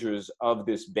managers of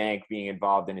this bank being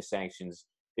involved in a sanctions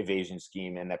evasion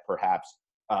scheme, and that perhaps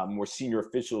more senior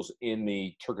officials in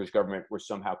the Turkish government were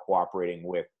somehow cooperating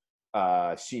with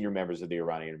senior members of the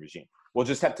Iranian regime. We'll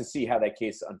just have to see how that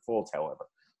case unfolds, however.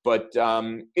 But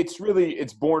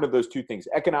it's born of those two things: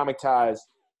 economic ties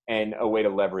and a way to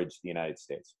leverage the United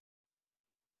States.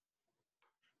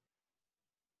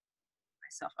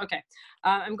 Okay,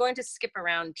 I'm going to skip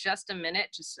around just a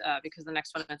minute, just because the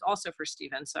next one is also for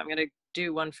Stephen. So I'm going to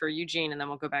do one for Eugene, and then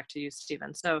we'll go back to you,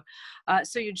 Stephen. So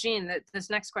Eugene, this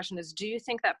next question is: do you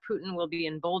think that Putin will be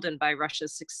emboldened by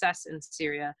Russia's success in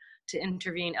Syria to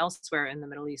intervene elsewhere in the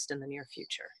Middle East in the near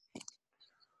future?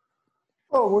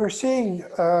 Well, we're seeing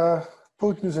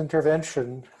Putin's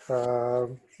intervention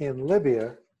in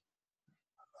Libya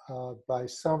by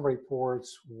some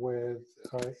reports with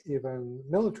even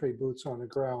military boots on the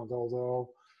ground, although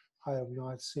I have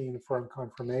not seen firm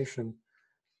confirmation.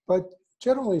 But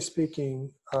generally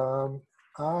speaking,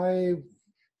 I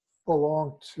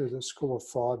belong to the school of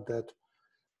thought that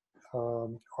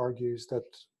argues that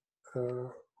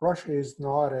Russia is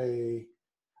not an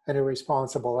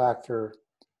irresponsible actor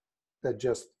that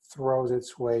just throws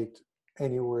its weight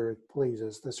anywhere it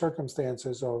pleases. The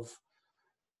circumstances of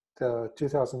the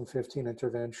 2015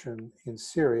 intervention in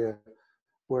Syria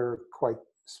were quite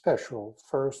special.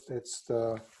 First, it's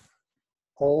the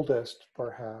oldest,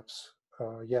 perhaps,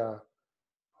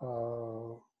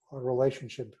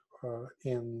 relationship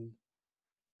in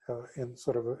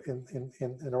sort of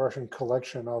in a Russian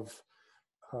collection of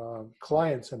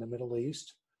clients in the Middle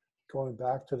East, going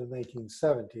back to the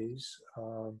 1970s.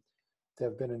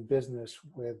 They've been in business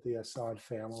with the Assad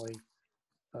family,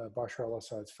 Bashar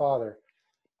al-Assad's father,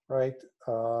 right?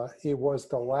 It was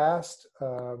the last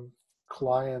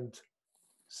client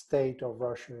state of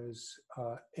Russia's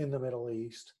in the Middle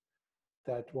East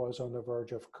that was on the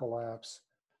verge of collapse.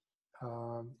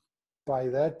 By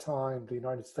that time, the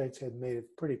United States had made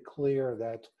it pretty clear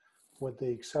that, with the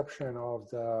exception of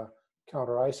the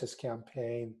counter-ISIS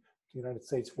campaign, the United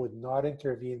States would not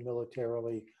intervene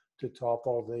militarily to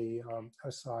topple the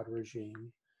Assad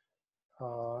regime.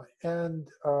 And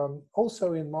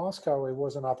also in Moscow, it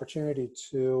was an opportunity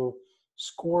to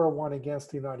score one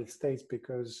against the United States,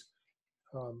 because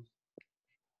I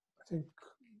think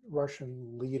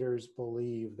Russian leaders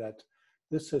believe that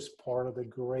this is part of the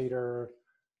greater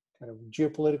kind of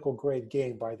geopolitical great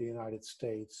game by the United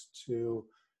States to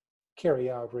carry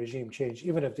out regime change,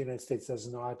 even if the United States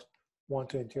does not want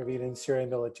to intervene in Syria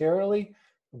militarily.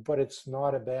 But it's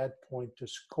not a bad point to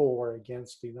score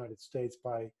against the United States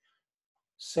by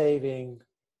saving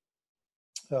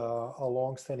a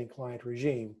long-standing client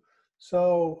regime.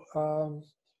 So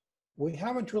we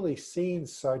haven't really seen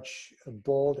such a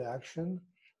bold action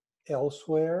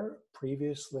elsewhere.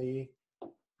 Previously,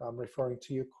 I'm referring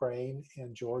to Ukraine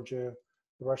and Georgia,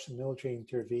 the Russian military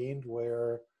intervened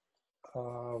where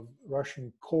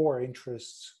Russian core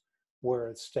interests were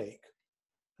at stake,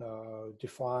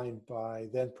 defined by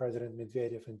then President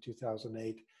Medvedev in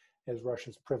 2008 as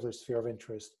Russia's privileged sphere of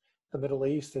interest. The Middle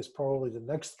East is probably the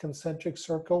next concentric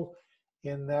circle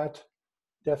in that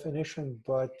definition,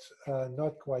 but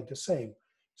not quite the same.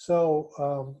 So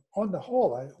on the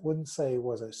whole, I wouldn't say it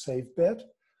was a safe bet,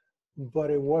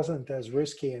 but it wasn't as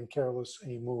risky and careless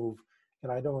a move.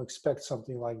 And I don't expect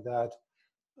something like that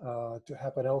to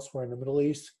happen elsewhere in the Middle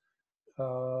East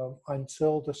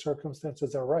until the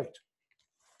circumstances are right.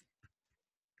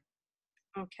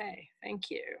 Okay, thank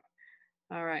you.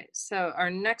 All right, so our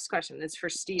next question is for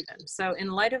Stephen. So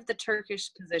in light of the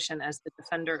Turkish position as the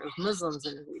defender of Muslims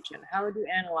in the region, how would you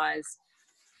analyze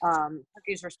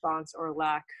Turkey's response or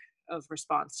lack of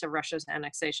response to Russia's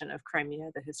annexation of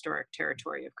Crimea, the historic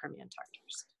territory of Crimean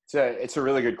Tatars? It's a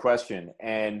really good question.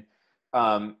 And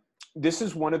this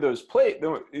is one of those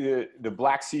the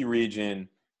Black Sea region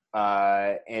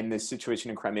and the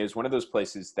situation in Crimea is one of those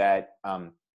places that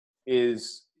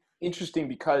is interesting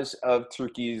because of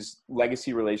Turkey's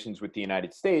legacy relations with the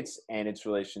United States and its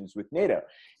relations with NATO.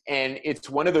 And it's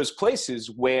one of those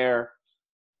places where,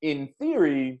 in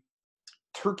theory,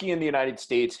 Turkey and the United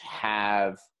States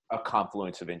have a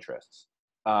confluence of interests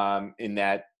in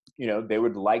that, they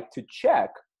would like to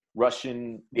check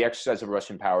the exercise of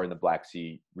Russian power in the Black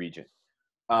Sea region.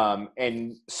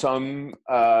 And some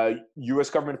U.S.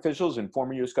 government officials and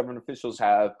former U.S. government officials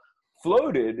have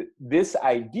floated this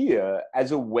idea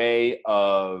as a way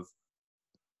of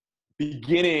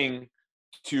beginning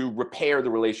to repair the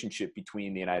relationship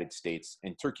between the United States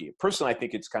and Turkey. Personally, I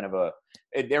think it's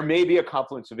there may be a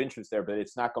confluence of interest there, but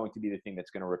it's not going to be the thing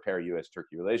that's going to repair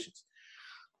U.S.-Turkey relations.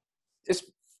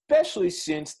 Especially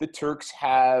since the Turks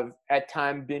have at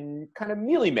times been kind of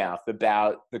mealy-mouthed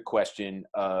about the question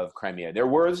of Crimea. There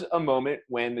was a moment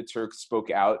when the Turks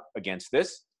spoke out against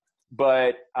this,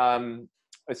 but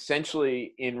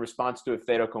essentially in response to a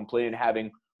fait accompli and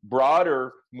having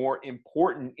broader, more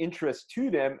important interests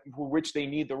to them for which they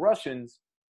need the Russians,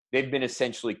 they've been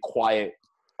essentially quiet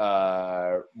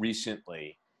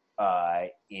recently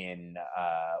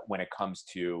when it comes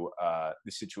to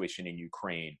the situation in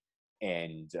Ukraine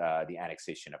and the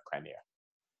annexation of Crimea.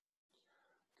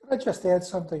 Can I just add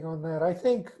something on that? I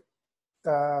think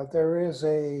there is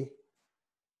a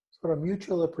sort of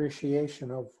mutual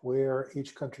appreciation of where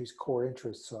each country's core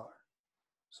interests are.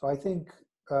 So I think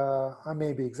I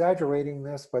may be exaggerating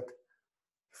this, but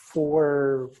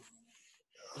for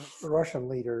Russian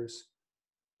leaders,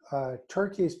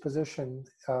 Turkey's position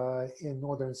in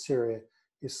northern Syria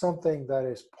is something that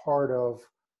is part of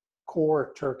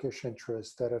core Turkish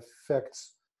interests that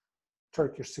affects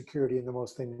Turkish security in the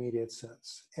most immediate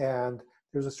sense. And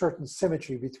there's a certain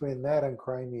symmetry between that and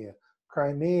Crimea.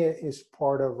 Crimea is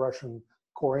part of Russian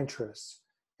core interests,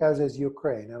 as is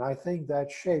Ukraine. And I think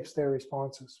that shapes their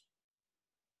responses.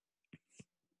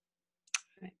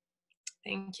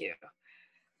 Thank you.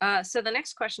 So the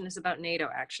next question is about NATO,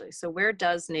 actually. So where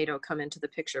does NATO come into the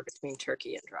picture between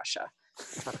Turkey and Russia?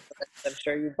 I'm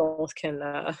sure you both can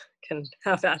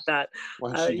have at that.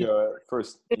 Why don't you go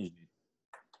first?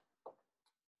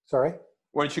 Sorry?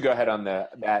 Why don't you go ahead on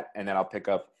that, and then I'll pick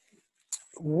up.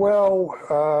 Well,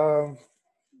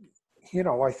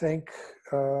 I think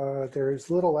there's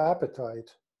little appetite,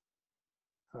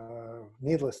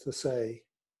 needless to say,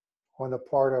 on the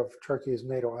part of Turkey's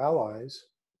NATO allies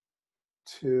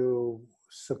to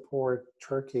support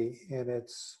Turkey in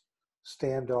its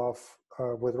standoff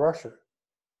with Russia.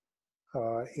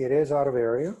 It is out of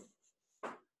area.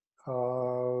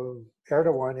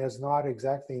 Erdogan has not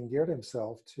exactly endeared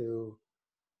himself to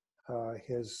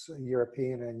his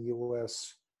European and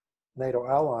US NATO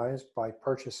allies by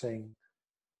purchasing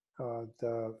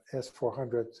the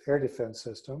S-400 air defense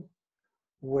system,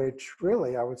 which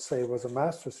really, I would say, was a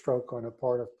masterstroke on the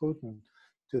part of Putin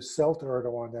to sell to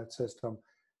Erdogan that system.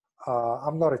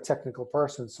 I'm not a technical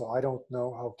person, so I don't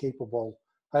know how capable,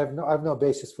 I have no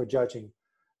basis for judging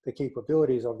the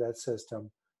capabilities of that system,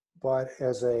 but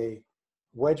as a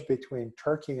wedge between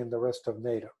Turkey and the rest of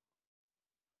NATO,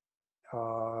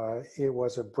 it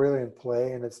was a brilliant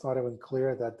play, and it's not even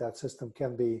clear that that system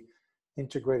can be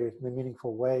integrated in a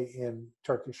meaningful way in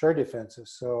Turkish air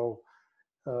defenses. So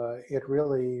it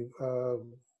really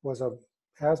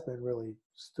has been really,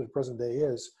 to the present day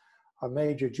is, a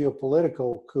major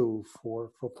geopolitical coup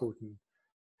for Putin.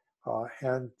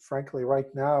 And frankly, right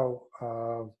now,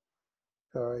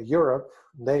 Europe,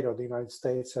 NATO, the United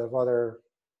States have other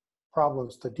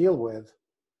problems to deal with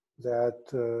that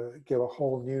give a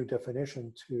whole new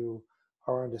definition to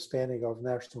our understanding of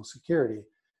national security.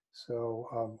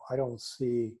 So I don't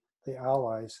see the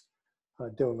allies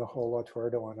doing a whole lot to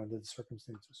Erdogan under the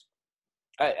circumstances.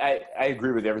 I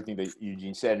agree with everything that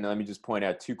Eugene said, and let me just point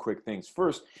out two quick things.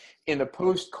 First, in the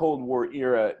post-Cold War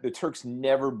era, the Turks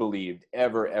never believed,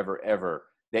 ever,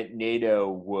 that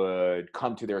NATO would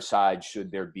come to their side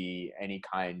should there be any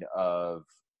kind of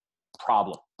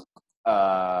problem.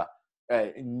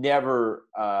 Never,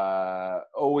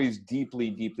 always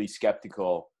deeply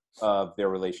skeptical of their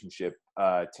relationship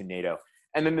to NATO.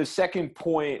 And then the second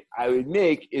point I would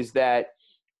make is that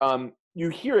you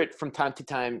hear it from time to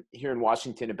time here in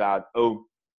Washington about,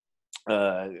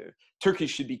 Turkey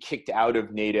should be kicked out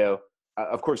of NATO.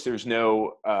 Of course, there's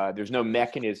no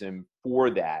mechanism for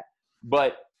that.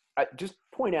 But just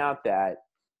point out that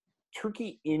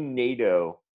Turkey in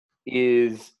NATO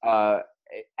is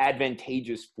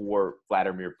advantageous for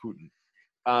Vladimir Putin.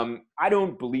 I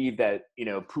don't believe that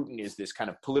Putin is this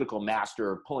kind of political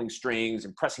master pulling strings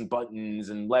and pressing buttons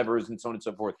and levers and so on and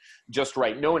so forth just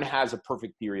right. No one has a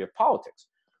perfect theory of politics.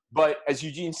 But as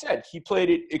Eugene said, he played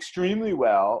it extremely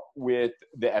well with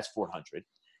the S-400.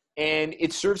 And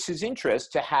it serves his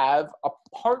interest to have a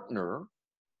partner,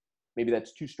 maybe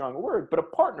that's too strong a word, but a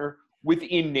partner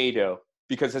within NATO.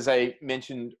 Because as I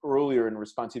mentioned earlier in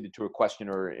response either to a question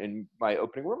or in my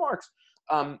opening remarks,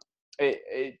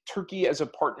 Turkey as a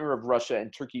partner of Russia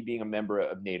and Turkey being a member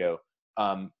of NATO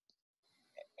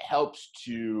helps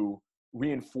to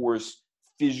reinforce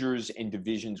fissures and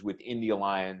divisions within the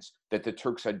alliance that the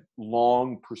Turks had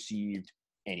long perceived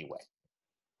anyway.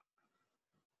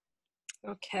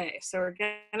 Okay, so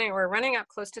we're running up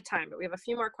close to time, but we have a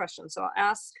few more questions. So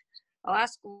I'll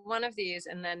ask one of these,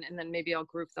 and then maybe I'll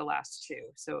group the last two.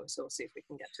 So we'll see if we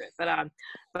can get to it.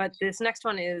 But this next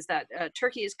one is that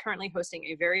Turkey is currently hosting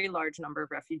a very large number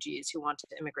of refugees who want to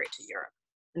immigrate to Europe,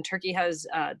 and Turkey has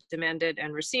demanded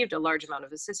and received a large amount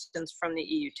of assistance from the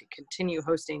EU to continue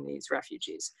hosting these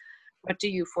refugees. What do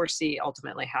you foresee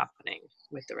ultimately happening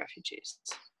with the refugees?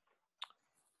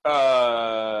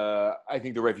 I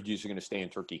think the refugees are going to stay in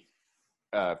Turkey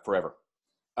forever.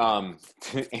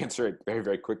 To answer it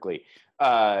very quickly,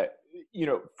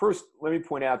 first, let me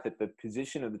point out that the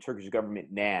position of the Turkish government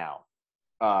now,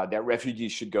 that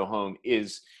refugees should go home,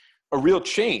 is a real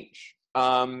change.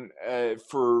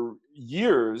 For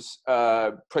years,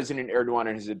 President Erdogan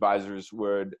and his advisors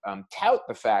would tout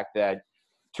the fact that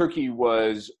Turkey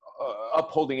was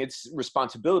upholding its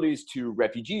responsibilities to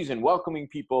refugees and welcoming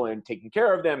people and taking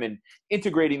care of them and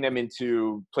integrating them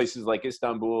into places like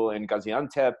Istanbul and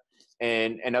Gaziantep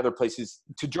and other places,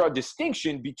 to draw a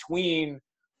distinction between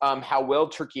how well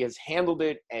Turkey has handled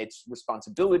it, its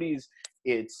responsibilities,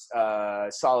 its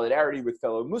solidarity with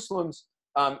fellow Muslims,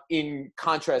 in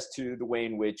contrast to the way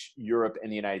in which Europe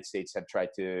and the United States have tried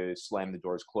to slam the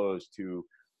doors closed to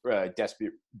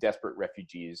desperate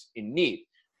refugees in need.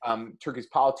 Turkey's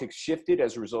politics shifted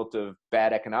as a result of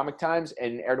bad economic times,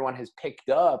 and Erdogan has picked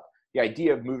up the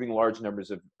idea of moving large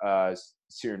numbers of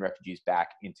Syrian refugees back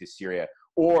into Syria,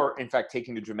 or in fact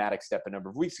taking the dramatic step a number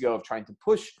of weeks ago of trying to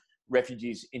push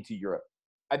refugees into Europe.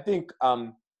 I think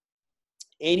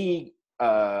any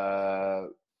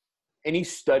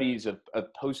studies of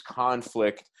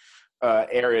post-conflict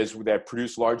areas that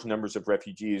produce large numbers of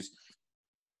refugees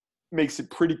makes it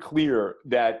pretty clear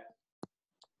that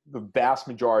the vast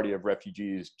majority of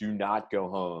refugees do not go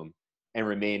home and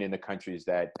remain in the countries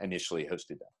that initially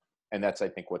hosted them. And that's, I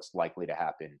think, what's likely to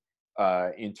happen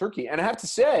in Turkey. And I have to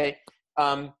say,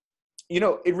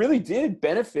 it really did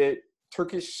benefit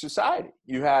Turkish society.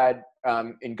 You had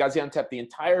in Gaziantep, the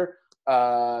entire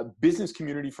business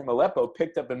community from Aleppo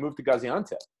picked up and moved to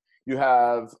Gaziantep. You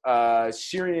have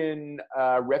Syrian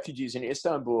refugees in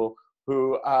Istanbul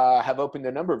who have opened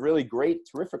a number of really great,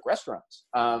 terrific restaurants.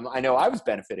 I know I was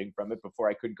benefiting from it before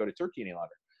I couldn't go to Turkey any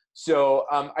longer. So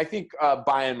I think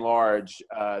by and large,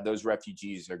 those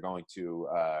refugees are going to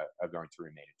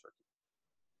remain in Turkey.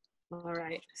 All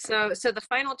right. So the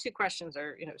final two questions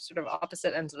are, sort of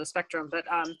opposite ends of the spectrum. But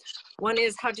one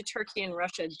is, how do Turkey and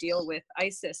Russia deal with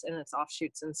ISIS and its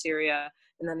offshoots in Syria?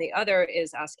 And then the other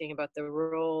is asking about the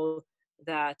role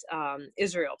that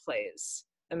Israel plays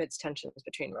amidst tensions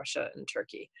between Russia and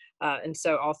Turkey. And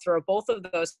so I'll throw both of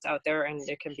those out there, and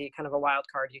it can be kind of a wild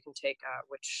card. You can take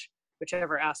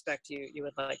whichever aspect you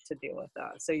would like to deal with.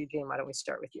 So Eugene, why don't we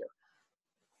start with you?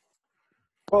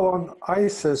 Well, on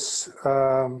ISIS,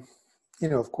 of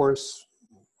course,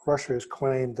 Russia has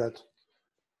claimed that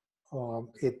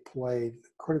it played a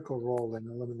critical role in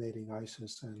eliminating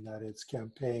ISIS, and that its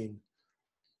campaign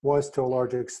was to a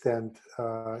large extent,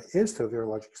 is to a very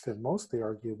large extent, mostly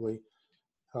arguably,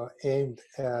 aimed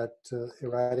at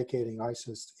eradicating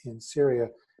ISIS in Syria,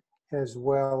 as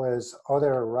well as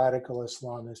other radical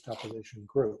Islamist opposition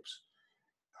groups.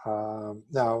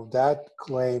 Now, that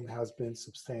claim has been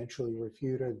substantially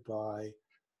refuted by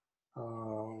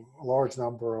a large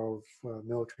number of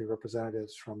military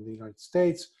representatives from the United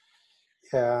States,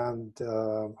 and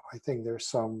I think there's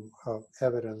some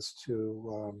evidence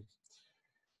to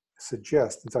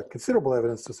suggest, in fact, considerable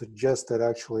evidence to suggest that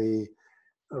actually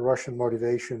Russian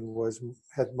motivation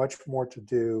had much more to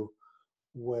do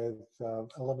with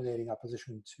eliminating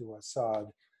opposition to Assad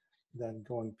than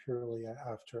going purely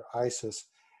after ISIS.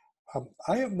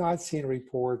 I have not seen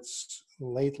reports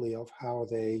lately of how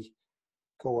they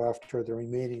go after the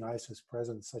remaining ISIS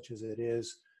presence, such as it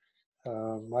is.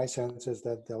 My sense is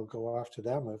that they'll go after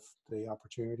them if the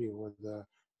opportunity or the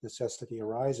necessity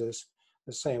arises,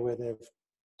 the same way they've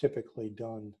typically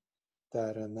done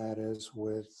that, and that is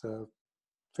with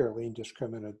fairly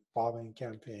indiscriminate bombing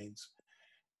campaigns,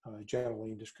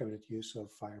 generally indiscriminate use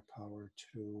of firepower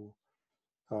to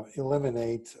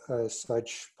eliminate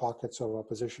such pockets of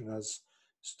opposition as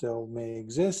still may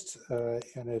exist,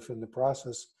 and if in the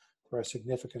process there are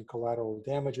significant collateral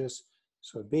damages,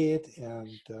 so be it.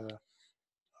 And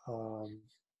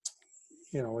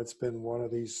it's been one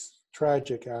of these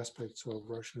tragic aspects of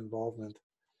Russian involvement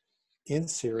in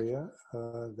Syria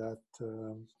that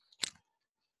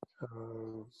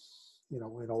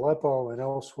in Aleppo and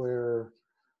elsewhere,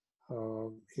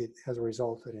 it has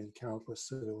resulted in countless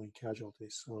civilian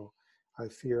casualties. So I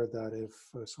fear that if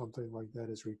something like that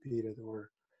is repeated,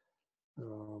 or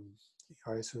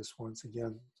ISIS once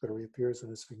again sort of reappears as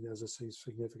a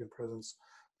significant presence,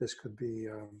 this could be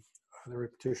a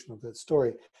repetition of that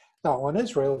story. Now, on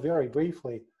Israel, very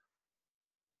briefly,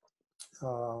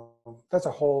 that's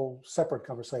a whole separate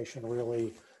conversation,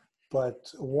 really.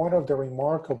 But one of the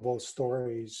remarkable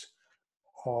stories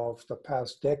of the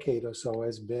past decade or so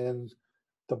has been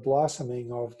the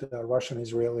blossoming of the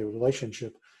Russian-Israeli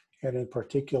relationship, and in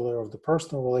particular of the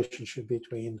personal relationship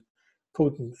between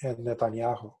Putin and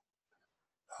Netanyahu.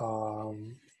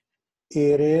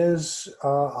 It is,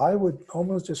 I would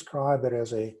almost describe it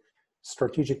as a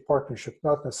strategic partnership,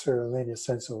 not necessarily in a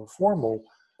sense of a formal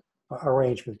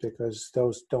arrangement, because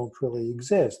those don't really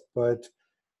exist, but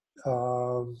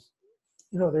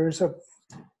there's a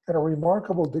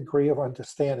remarkable degree of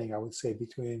understanding, I would say,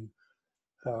 between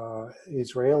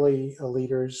Israeli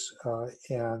leaders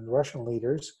and Russian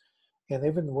leaders. And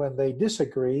even when they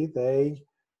disagree, they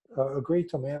agree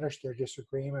to manage their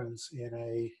disagreements in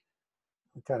a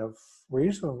kind of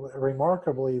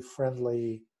remarkably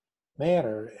friendly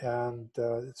manner. And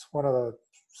it's one of the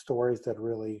stories that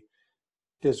really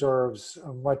deserves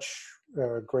a much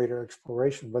greater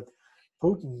exploration. But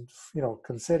Putin,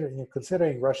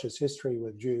 considering Russia's history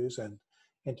with Jews and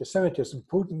anti-Semitism,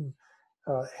 Putin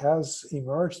has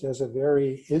emerged as a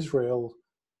very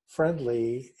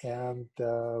Israel-friendly and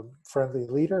friendly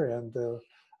leader, and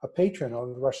a patron of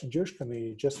the Russian Jewish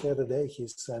community. Just the other day, he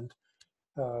sent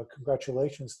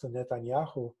congratulations to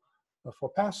Netanyahu for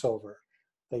Passover.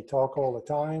 They talk all the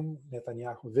time.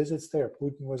 Netanyahu visits there.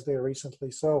 Putin was there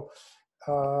recently. So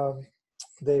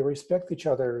they respect each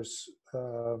other's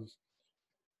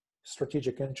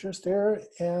strategic interest there,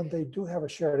 and they do have a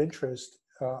shared interest,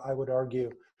 I would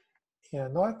argue,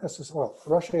 and not necessarily, well,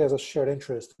 Russia has a shared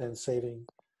interest in saving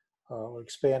or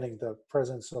expanding the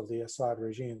presence of the Assad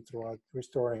regime throughout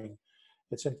restoring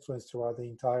its influence throughout the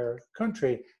entire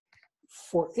country.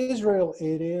 For Israel,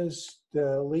 it is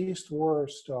the least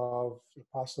worst of the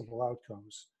possible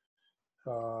outcomes.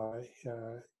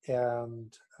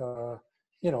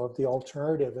 You know, if the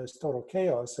alternative is total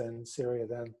chaos in Syria,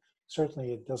 then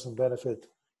certainly it doesn't benefit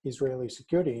Israeli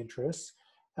security interests.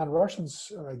 And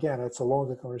Russians, again, it's a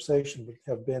longer conversation, but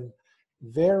have been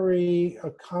very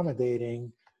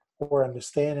accommodating or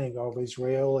understanding of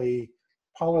Israeli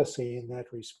policy in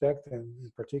that respect, and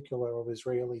in particular of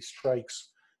Israeli strikes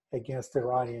against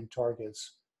Iranian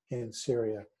targets in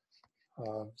Syria.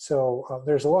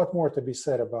 There's a lot more to be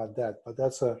said about that, but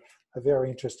that's a very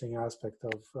interesting aspect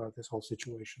of this whole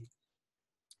situation.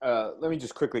 Let me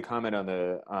just quickly comment on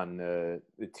the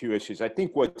two issues. I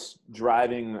think what's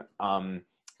driving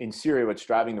in Syria, what's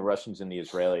driving the Russians and the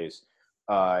Israelis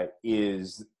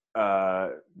is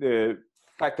the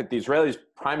fact that the Israelis'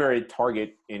 primary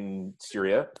target in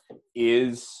Syria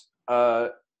is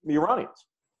the Iranians.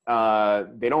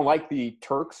 They don't like the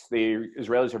Turks. The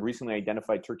Israelis have recently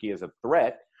identified Turkey as a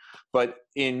threat, but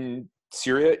in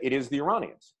Syria, it is the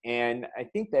Iranians. And I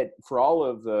think that for all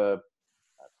of the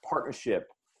partnership,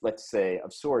 let's say,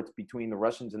 of sorts between the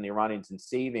Russians and the Iranians in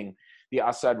saving the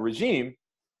Assad regime,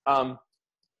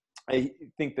 I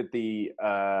think that the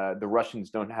Russians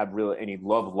don't have really any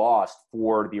love lost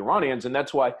for the Iranians, and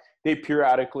that's why they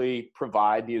periodically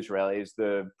provide the Israelis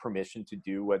the permission to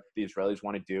do what the Israelis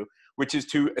want to do, which is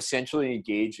to essentially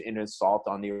engage in an assault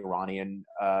on the Iranian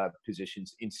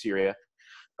positions in Syria.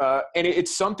 And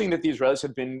it's something that the Israelis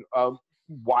have been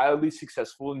wildly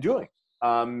successful in doing.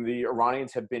 The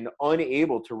Iranians have been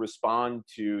unable to respond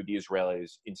to the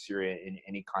Israelis in Syria in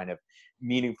any kind of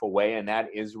meaningful way, and that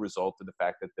is a result of the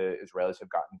fact that the Israelis have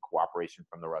gotten cooperation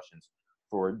from the Russians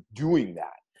for doing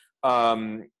that.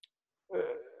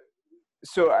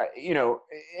 You know,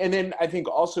 and then I think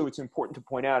also it's important to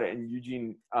point out, and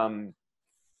Eugene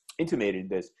intimated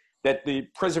this, that the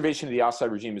preservation of the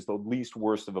Assad regime is the least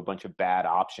worst of a bunch of bad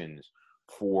options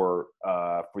for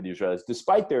the Israelis,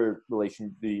 despite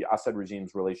the Assad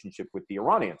regime's relationship with the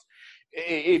Iranians.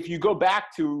 If you go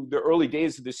back to the early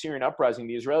days of the Syrian uprising,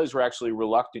 the Israelis were actually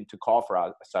reluctant to call for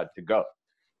Assad to go.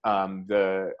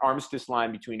 The armistice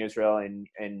line between Israel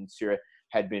and Syria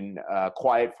had been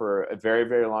quiet for a very,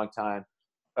 very long time.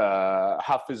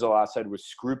 Hafiz al-Assad was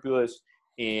scrupulous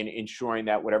in ensuring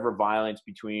that whatever violence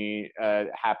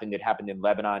happened, it happened in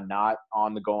Lebanon, not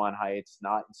on the Golan Heights,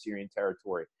 not in Syrian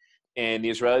territory. And the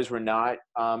Israelis were not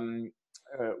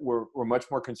were much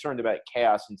more concerned about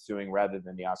chaos ensuing rather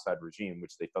than the Assad regime,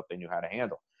 which they felt they knew how to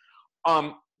handle.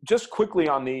 Just quickly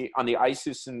on the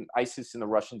ISIS and the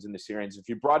Russians and the Syrians, if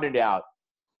you brought it out,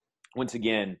 once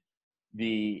again,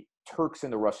 the Turks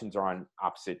and the Russians are on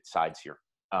opposite sides here.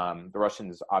 The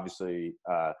Russians obviously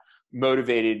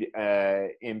motivated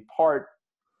in part,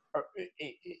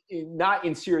 not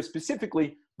in Syria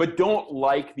specifically, but don't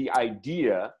like the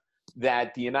idea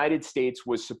that the United States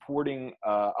was supporting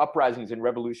uprisings and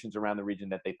revolutions around the region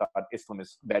that they thought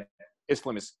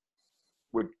Islamists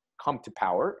would come to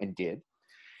power, and did.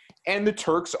 And the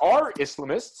Turks are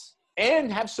Islamists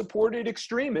and have supported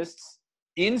extremists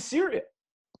in Syria.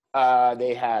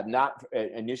 They have not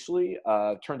initially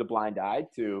turned a blind eye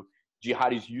to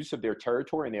jihadis' use of their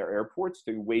territory and their airports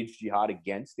to wage jihad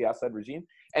against the Assad regime,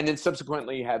 and then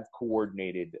subsequently have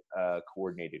coordinated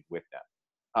with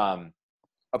them.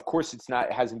 Of course, it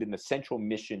hasn't been the central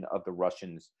mission of the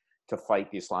Russians to fight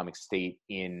the Islamic State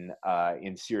in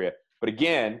Syria. But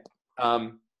again,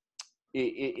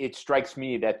 it strikes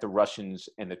me that the Russians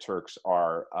and the Turks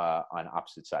are on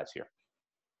opposite sides here.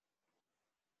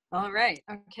 All right.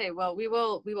 Okay. Well, we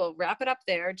will wrap it up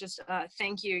there. Just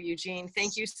thank you, Eugene.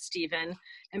 Thank you, Stephen.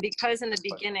 And because in the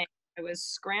beginning I was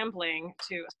scrambling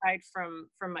to hide from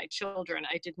my children,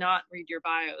 I did not read your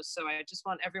bios. So I just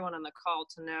want everyone on the call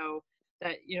to know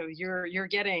that you're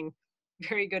getting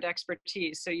very good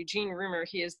expertise. So Eugene Rumer,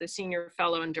 he is the Senior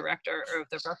Fellow and Director of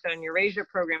the Russia and Eurasia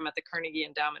Program at the Carnegie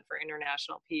Endowment for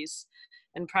International Peace.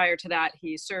 And prior to that,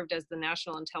 he served as the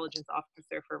National Intelligence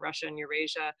Officer for Russia and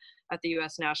Eurasia at the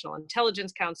U.S. National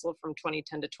Intelligence Council from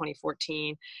 2010 to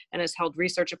 2014, and has held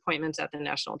research appointments at the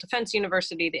National Defense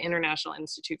University, the International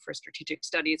Institute for Strategic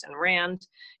Studies, and RAND.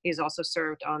 He's also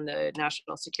served on the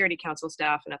National Security Council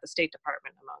staff and at the State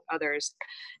Department, among others.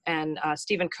 And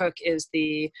Stephen Cook is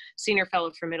the Senior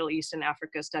Fellow for Middle East and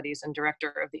Africa Studies and Director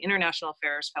of the International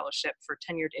Affairs Fellowship for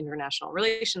Tenured International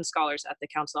Relations Scholars at the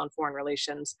Council on Foreign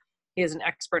Relations. He is an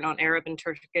expert on Arab and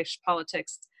Turkish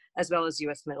politics, as well as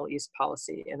U.S. Middle East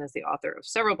policy, and is the author of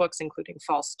several books, including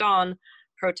False Dawn,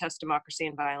 Protest, Democracy,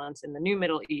 and Violence in the New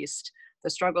Middle East, The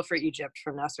Struggle for Egypt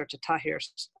from Nasser to Tahrir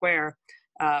Square,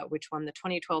 which won the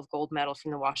 2012 gold medal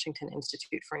from the Washington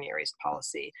Institute for Near East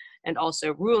Policy, and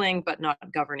also Ruling but Not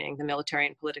Governing, the Military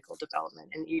and Political Development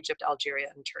in Egypt, Algeria,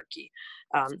 and Turkey.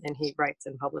 And he writes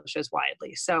and publishes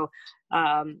widely. So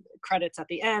credits at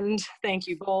the end. Thank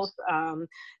you both.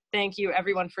 Thank you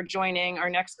everyone for joining. Our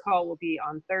next call will be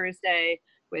on Thursday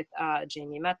with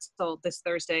Jamie Metzel, this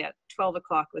Thursday at 12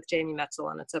 o'clock with Jamie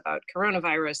Metzel, and it's about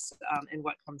coronavirus and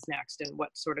what comes next and what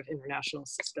sort of international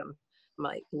system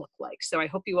might look like. So I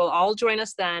hope you will all join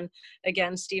us then.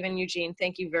 Again, Stephen, Eugene,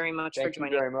 thank you very much for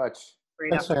joining. Thank you very much.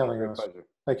 Thanks for having us. Pleasure.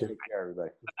 Thank you. Take care, everybody.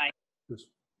 Bye-bye.